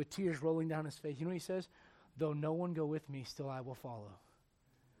 with tears rolling down his face. You know what he says? Though no one go with me, still I will follow.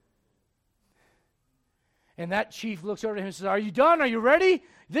 And that chief looks over to him and says, are you done? Are you ready?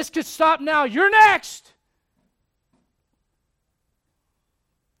 This could stop now. You're next.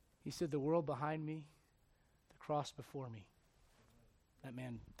 He said, the world behind me, the cross before me. That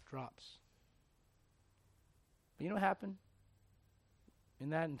man drops. But you know what happened? In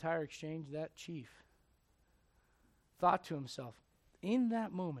that entire exchange, that chief thought to himself, in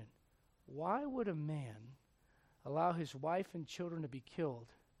that moment, why would a man allow his wife and children to be killed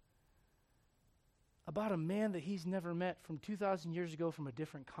about a man that he's never met from 2,000 years ago from a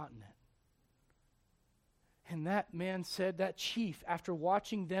different continent? And that man said, that chief, after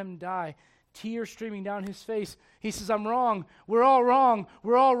watching them die, tears streaming down his face, he says, I'm wrong. We're all wrong.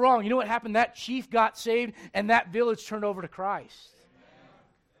 We're all wrong. You know what happened? That chief got saved, and that village turned over to Christ.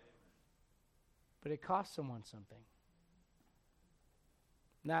 But it cost someone something.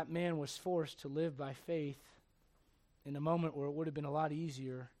 And that man was forced to live by faith in a moment where it would have been a lot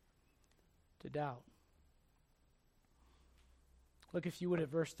easier to doubt. Look, if you would, at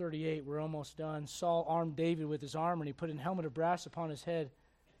verse 38. We're almost done. Saul armed David with his armor, and he put a helmet of brass upon his head.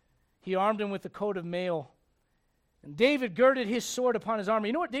 He armed him with a coat of mail. And David girded his sword upon his armor.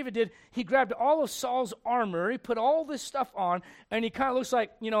 You know what David did? He grabbed all of Saul's armor. He put all this stuff on, and he kind of looks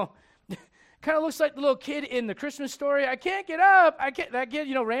like, kind of looks like the little kid in the Christmas story. I can't get up. That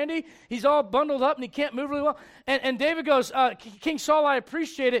kid, Randy, he's all bundled up and he can't move really well. And David goes, King Saul, I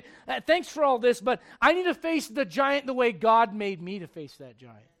appreciate it. Thanks for all this, but I need to face the giant the way God made me to face that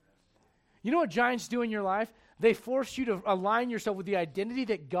giant. You know what giants do in your life? They force you to align yourself with the identity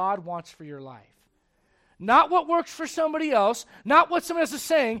that God wants for your life. Not what works for somebody else, not what someone else is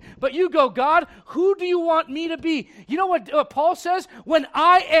saying, but you go, God, who do you want me to be? You know what Paul says? When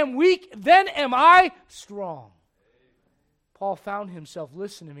I am weak, then am I strong. Paul found himself,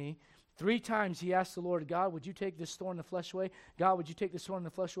 listen to me, 3 times he asked the Lord, God, would you take this thorn in the flesh away? God, would you take this thorn in the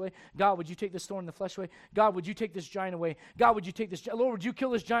flesh away? God, would you take this thorn in the flesh away? God, would you take this giant away? God, would you take this Lord, would you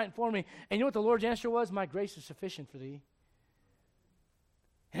kill this giant for me? And you know what the Lord's answer was? My grace is sufficient for thee.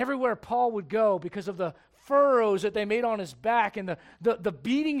 And everywhere Paul would go, because of the furrows that they made on his back and the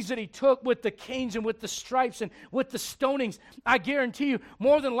beatings that he took with the canes and with the stripes and with the stonings, I guarantee you,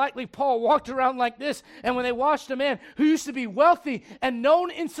 more than likely Paul walked around like this. And when they watched a man who used to be wealthy and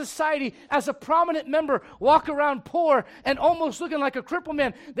known in society as a prominent member walk around poor and almost looking like a crippled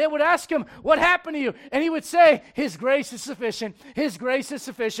man, they would ask him, what happened to you? And he would say, his grace is sufficient. His grace is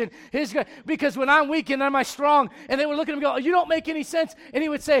sufficient. Because when I'm weak and am I strong? And they would look at him and go, you don't make any sense. And he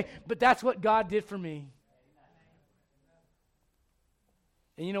would say, but that's what God did for me.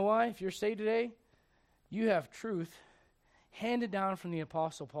 And you know why? If you're saved today, you have truth handed down from the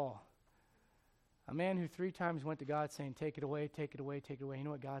Apostle Paul. A man who 3 times went to God saying, take it away, take it away, take it away. You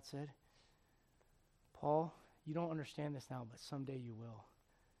know what God said? Paul, you don't understand this now, but someday you will.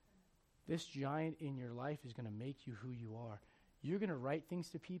 This giant in your life is going to make you who you are. You're going to write things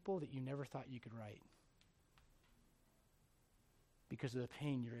to people that you never thought you could write because of the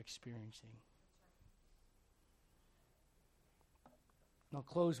pain you're experiencing. And I'll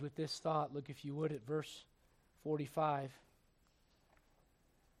close with this thought. Look, if you would, at verse 45.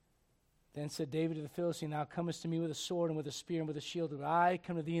 Then said David to the Philistine, thou comest to me with a sword and with a spear and with a shield, but I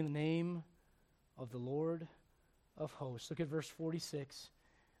come to thee in the name of the Lord of hosts. Look at verse 46.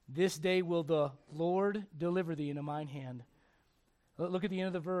 This day will the Lord deliver thee into mine hand. Look at the end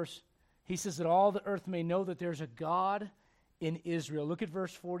of the verse. He says that all the earth may know that there's a God in Israel. Look at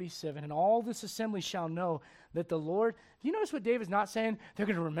verse 47. And all this assembly shall know that the Lord... Do you notice what David's not saying? They're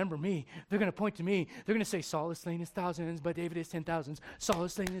going to remember me. They're going to point to me. They're going to say, Saul has slain his thousands, but David his 10,000s. Saul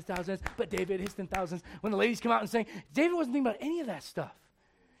has slain his thousands, but David his 10,000s. When the ladies come out and sing, David wasn't thinking about any of that stuff.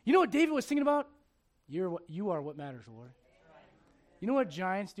 You know what David was thinking about? You are what matters, Lord. You know what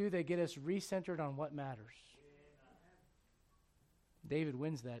giants do? They get us recentered on what matters. David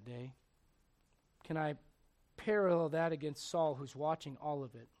wins that day. Can I parallel that against Saul, who's watching all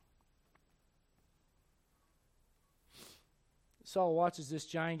of it? Saul watches this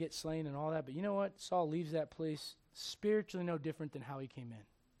giant get slain and all that, but you know what? Saul leaves that place spiritually no different than how he came in.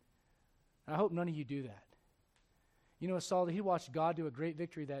 And I hope none of you do that. You know, Saul, he watched God do a great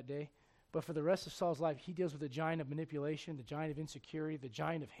victory that day, but for the rest of Saul's life, he deals with the giant of manipulation, the giant of insecurity, the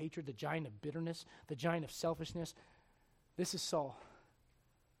giant of hatred, the giant of bitterness, the giant of selfishness. This is Saul.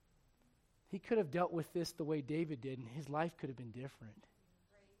 He could have dealt with this the way David did, and his life could have been different.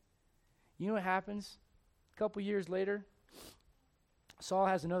 You know what happens? A couple years later, Saul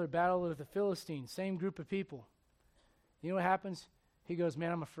has another battle with the Philistines, same group of people. You know what happens? He goes,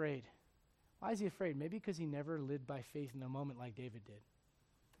 man, I'm afraid. Why is he afraid? Maybe because he never lived by faith in the moment like David did.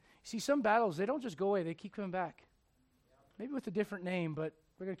 See, some battles, they don't just go away. They keep coming back. Maybe with a different name, but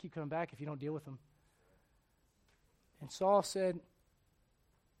we're going to keep coming back if you don't deal with them. And Saul said,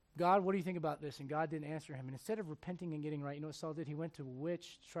 God, what do you think about this? And God didn't answer him. And instead of repenting and getting right, you know what Saul did? He went to a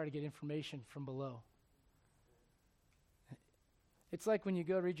witch to try to get information from below. It's like when you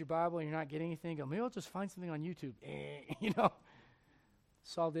go read your Bible and you're not getting anything, go, maybe I'll just find something on YouTube. You know?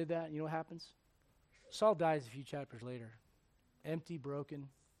 Saul did that. You know what happens? Saul dies a few chapters later. Empty, broken,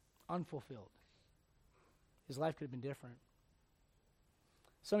 unfulfilled. His life could have been different.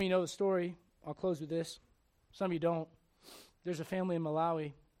 Some of you know the story. I'll close with this. Some of you don't. There's a family in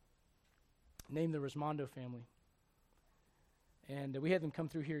Malawi named the Rismondo family. And we had them come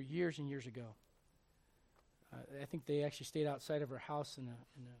through here years and years ago. I think they actually stayed outside of her house in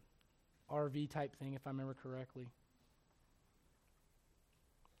a RV type thing, if I remember correctly.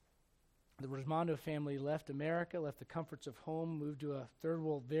 The Rismondo family left America, left the comforts of home, moved to a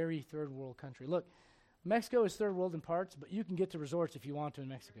very third world country. Look, Mexico is third world in parts, but you can get to resorts if you want to in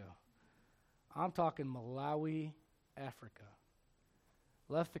Mexico. I'm talking Malawi, Africa.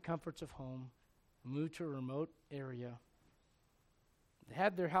 Left the comforts of home, moved to a remote area. They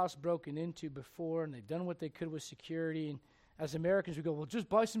had their house broken into before, and they've done what they could with security. And as Americans, we go, well, just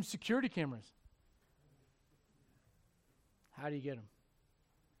buy some security cameras. How do you get them?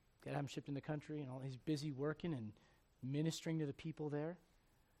 Got to have them shipped in the country, and all he's busy working and ministering to the people there.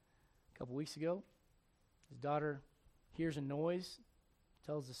 A couple weeks ago, his daughter hears a noise,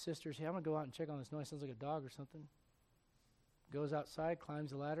 tells the sisters, hey, I'm going to go out and check on this noise. Sounds like a dog or something. Goes outside,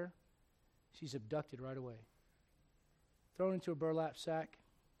 climbs the ladder. She's abducted right away. Thrown into a burlap sack.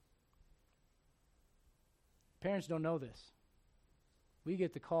 Parents don't know this. We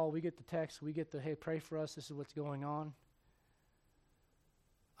get the call, we get the text, we get the, hey, pray for us, this is what's going on.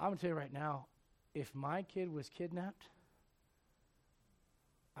 I'm going to tell you right now, if my kid was kidnapped,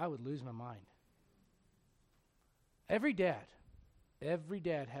 I would lose my mind. Every dad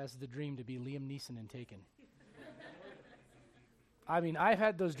has the dream to be Liam Neeson and Taken. I mean, I've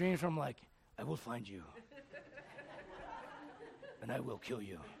had those dreams from like, I will find you. And I will kill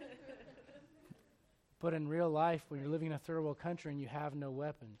you. But in real life, when you're living in a third world country and you have no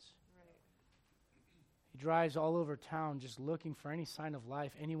weapons, he drives all over town just looking for any sign of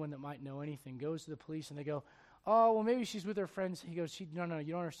life, anyone that might know anything, goes to the police and they go, oh, well, maybe she's with her friends. He goes, no,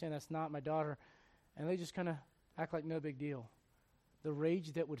 you don't understand, that's not my daughter. And they just kind of act like no big deal. The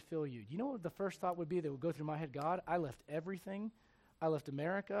rage that would fill you. Do you know what the first thought would be that would go through my head? God, I left everything. I left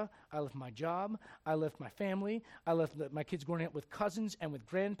America, I left my job, I left my family, I left my kids growing up with cousins and with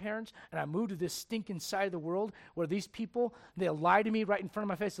grandparents, and I moved to this stinking side of the world where these people, they'll lie to me right in front of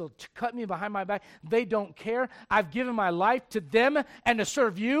my face, they'll cut me behind my back, they don't care. I've given my life to them and to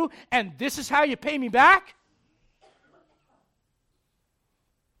serve you, and this is how you pay me back?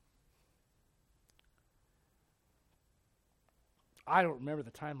 I don't remember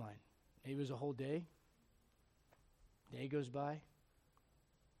the timeline. Maybe it was a whole day. Day goes by.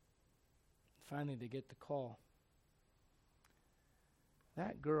 Finally, they get the call.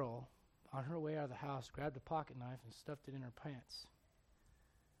 That girl, on her way out of the house, grabbed a pocket knife and stuffed it in her pants.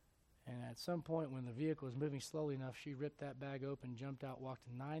 And at some point, when the vehicle was moving slowly enough, she ripped that bag open, jumped out, walked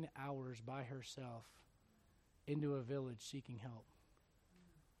 9 hours by herself into a village seeking help.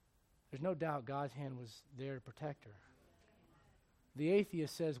 There's no doubt God's hand was there to protect her. The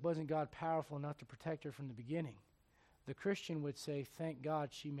atheist says, wasn't God powerful enough to protect her from the beginning? The Christian would say, thank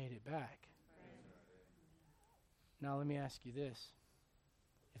God she made it back. Now let me ask you this.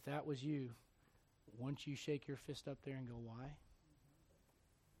 If that was you, wouldn't you shake your fist up there and go, why?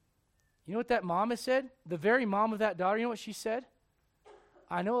 You know what that mom has said? The very mom of that daughter, you know what she said?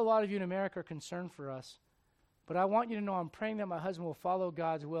 I know a lot of you in America are concerned for us, but I want you to know I'm praying that my husband will follow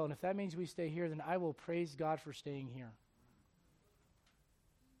God's will, and if that means we stay here, then I will praise God for staying here.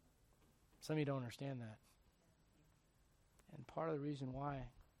 Some of you don't understand that. And part of the reason why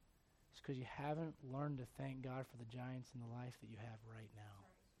is because you haven't learned to thank God for the giants in the life that you have right now.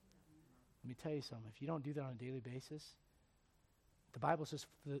 Let me tell you something. If you don't do that on a daily basis, The Bible says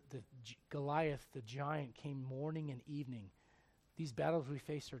Goliath, the giant, came morning and evening. These battles we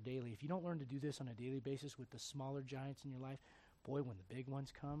face are daily. If you don't learn to do this on a daily basis with the smaller giants in your life, boy, when the big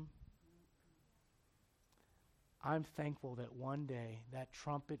ones come, I'm thankful that one day that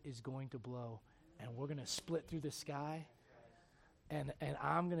trumpet is going to blow and we're going to split through the sky. And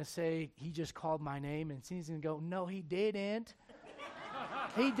I'm going to say, he just called my name. And he's going to go, no, he didn't.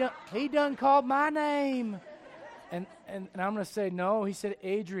 He done called my name. And I'm going to say, no, he said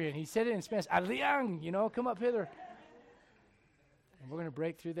Adrian. He said it in Spanish, Adrian, come up hither. And we're going to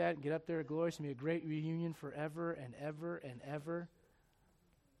break through that and get up there at glory. It's going to be a great reunion forever and ever and ever.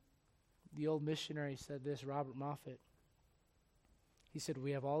 The old missionary said this, Robert Moffat. He said,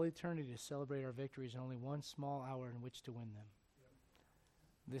 we have all eternity to celebrate our victories and only one small hour in which to win them.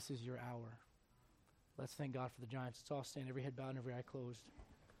 This is your hour. Let's thank God for the giants. Let's all stand, every head bowed and every eye closed.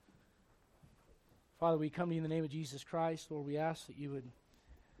 Father, we come to you in the name of Jesus Christ. Lord, we ask that you would,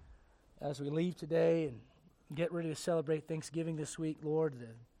 as we leave today and get ready to celebrate Thanksgiving this week, Lord,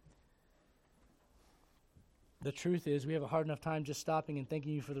 the truth is we have a hard enough time just stopping and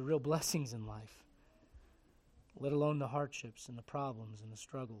thanking you for the real blessings in life, let alone the hardships and the problems and the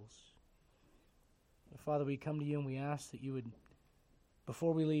struggles. But Father, we come to you and we ask that you would,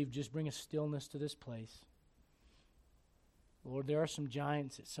 before we leave, just bring a stillness to this place. Lord, there are some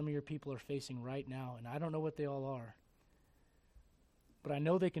giants that some of your people are facing right now, and I don't know what they all are, but I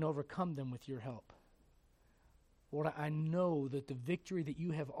know they can overcome them with your help. Lord, I know that the victory that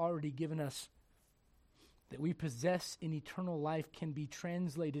you have already given us, that we possess in eternal life, can be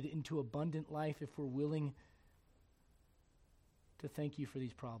translated into abundant life if we're willing to thank you for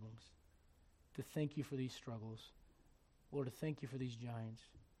these problems, to thank you for these struggles, Lord, to thank you for these giants.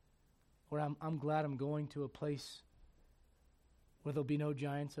 Lord, I'm glad I'm going to a place where there'll be no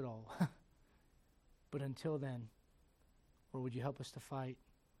giants at all. But until then, Lord, would you help us to fight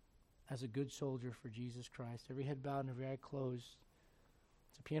as a good soldier for Jesus Christ? Every head bowed and every eye closed.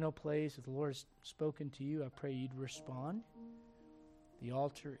 As the piano plays, if the Lord has spoken to you, I pray you'd respond. The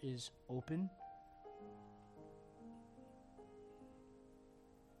altar is open.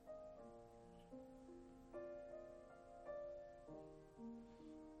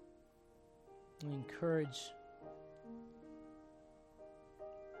 I encourage,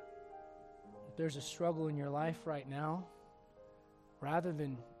 if there's a struggle in your life right now, rather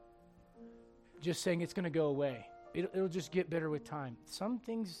than just saying it's going to go away, it'll just get better with time. Some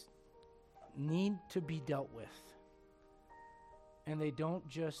things need to be dealt with, and they don't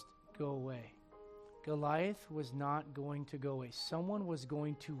just go away. Goliath was not going to go away. Someone was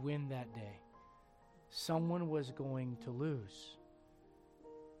going to win that day. Someone was going to lose.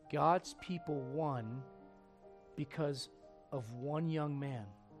 God's people won because of one young man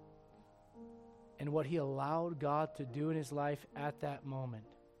and what he allowed God to do in his life at that moment.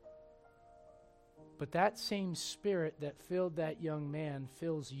 But that same spirit that filled that young man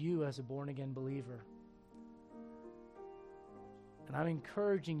fills you as a born-again believer. And I'm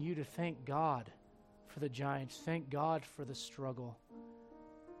encouraging you to thank God for the giants. Thank God for the struggle.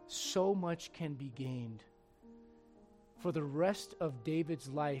 So much can be gained. For the rest of David's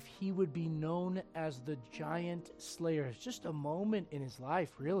life, he would be known as the giant slayer. It's just a moment in his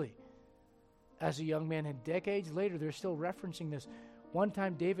life, really. As a young man, and decades later, they're still referencing this. One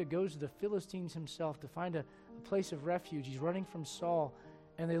time, David goes to the Philistines himself to find a place of refuge. He's running from Saul,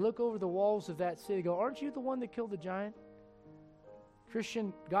 and they look over the walls of that city and go, aren't you the one that killed the giant?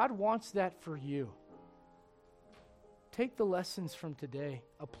 Christian, God wants that for you. Take the lessons from today.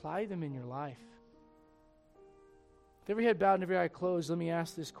 Apply them in your life. With every head bowed and every eye closed, let me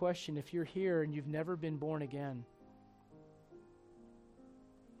ask this question. If you're here and you've never been born again,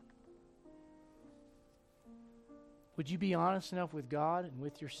 would you be honest enough with God and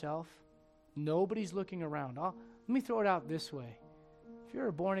with yourself? Nobody's looking around. Let me throw it out this way. If you're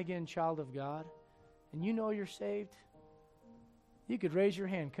a born-again child of God and you know you're saved, you could raise your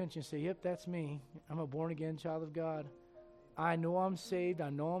hand, couldn't you, and say, yep, that's me. I'm a born-again child of God. I know I'm saved.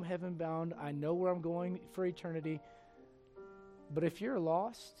 I know I'm heaven-bound. I know where I'm going for eternity. But if you're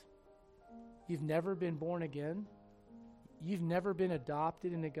lost, you've never been born again, you've never been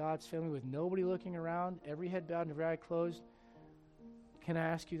adopted into God's family with nobody looking around, every head bowed and every eye closed, can I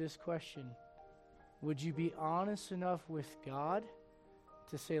ask you this question? Would you be honest enough with God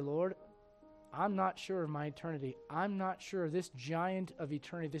to say, Lord, I'm not sure of my eternity. I'm not sure of this giant of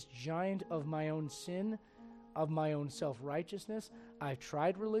eternity, this giant of my own sin, of my own self-righteousness. I've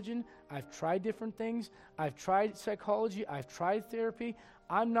tried religion. I've tried different things. I've tried psychology. I've tried therapy.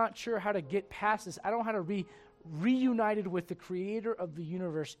 I'm not sure how to get past this. I don't know how to be reunited with the creator of the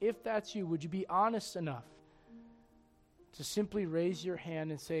universe. If that's you, would you be honest enough to simply raise your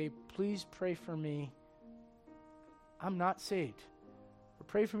hand and say, please pray for me. I'm not saved. Or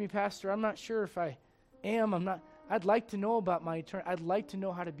pray for me, Pastor. I'm not sure if I am. I'd like to know about my eternity. I'd like to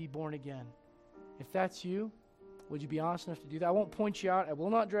know how to be born again. If that's you, would you be honest enough to do that? I won't point you out. I will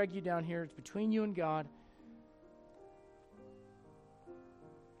not drag you down here. It's between you and God.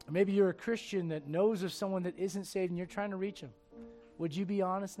 Or maybe you're a Christian that knows of someone that isn't saved and you're trying to reach them. Would you be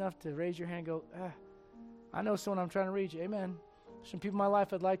honest enough to raise your hand and go, I know someone I'm trying to reach. Amen. Some people in my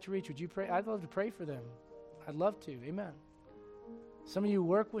life I'd like to reach. Would you pray? I'd love to pray for them. I'd love to. Amen. Some of you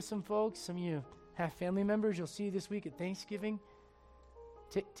work with some folks. Some of you have family members you'll see this week at Thanksgiving.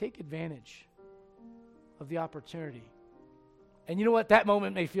 Take advantage of the opportunity. And you know what that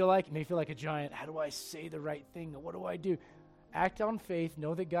moment may feel like? It may feel like a giant. How do I say the right thing? What do I do? Act on faith.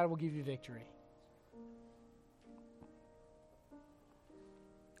 Know that God will give you victory.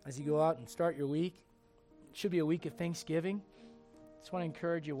 As you go out and start your week, it should be a week of Thanksgiving. Just want to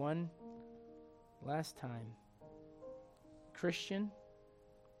encourage you one last time. Christian,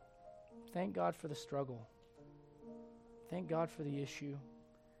 thank God for the struggle. Thank God for the issue.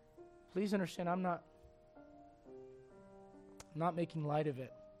 Please understand, I'm not making light of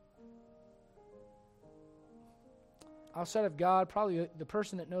it. Outside of God, probably the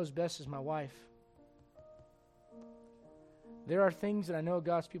person that knows best is my wife. There are things that I know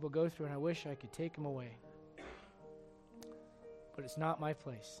God's people go through, and I wish I could take them away. But it's not my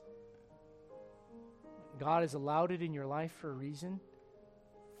place. God has allowed it in your life for a reason.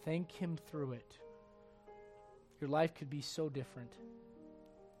 Thank Him through it. Your life could be so different.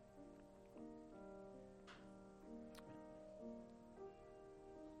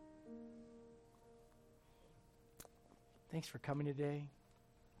 Thanks for coming today.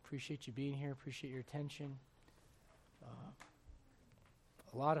 Appreciate you being here. Appreciate your attention.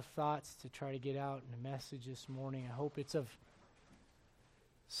 A lot of thoughts to try to get out in a message this morning. I hope it's of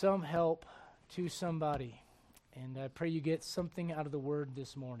some help to somebody. And I pray you get something out of the Word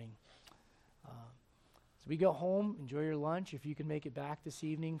this morning. As we go home, enjoy your lunch. If you can make it back this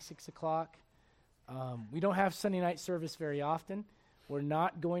evening, 6 o'clock. We don't have Sunday night service very often. We're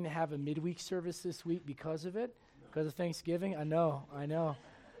not going to have a midweek service this week because of it. Because of Thanksgiving? I know.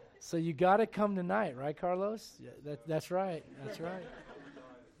 So you got to come tonight, right, Carlos? Yeah, that's right.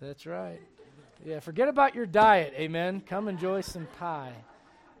 That's right. Yeah, forget about your diet, amen. Come enjoy some pie.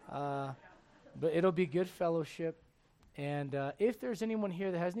 But it'll be good fellowship. And if there's anyone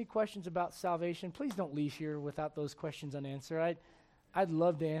here that has any questions about salvation, please don't leave here without those questions unanswered. I'd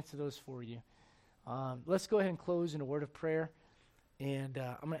love to answer those for you. Let's go ahead and close in a word of prayer. And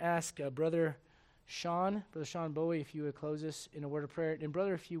I'm going to ask Brother Sean Bowie, if you would close us in a word of prayer. And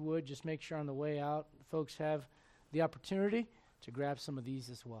brother, if you would, just make sure on the way out, folks have the opportunity to grab some of these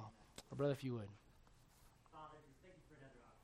as well. Or brother, if you would.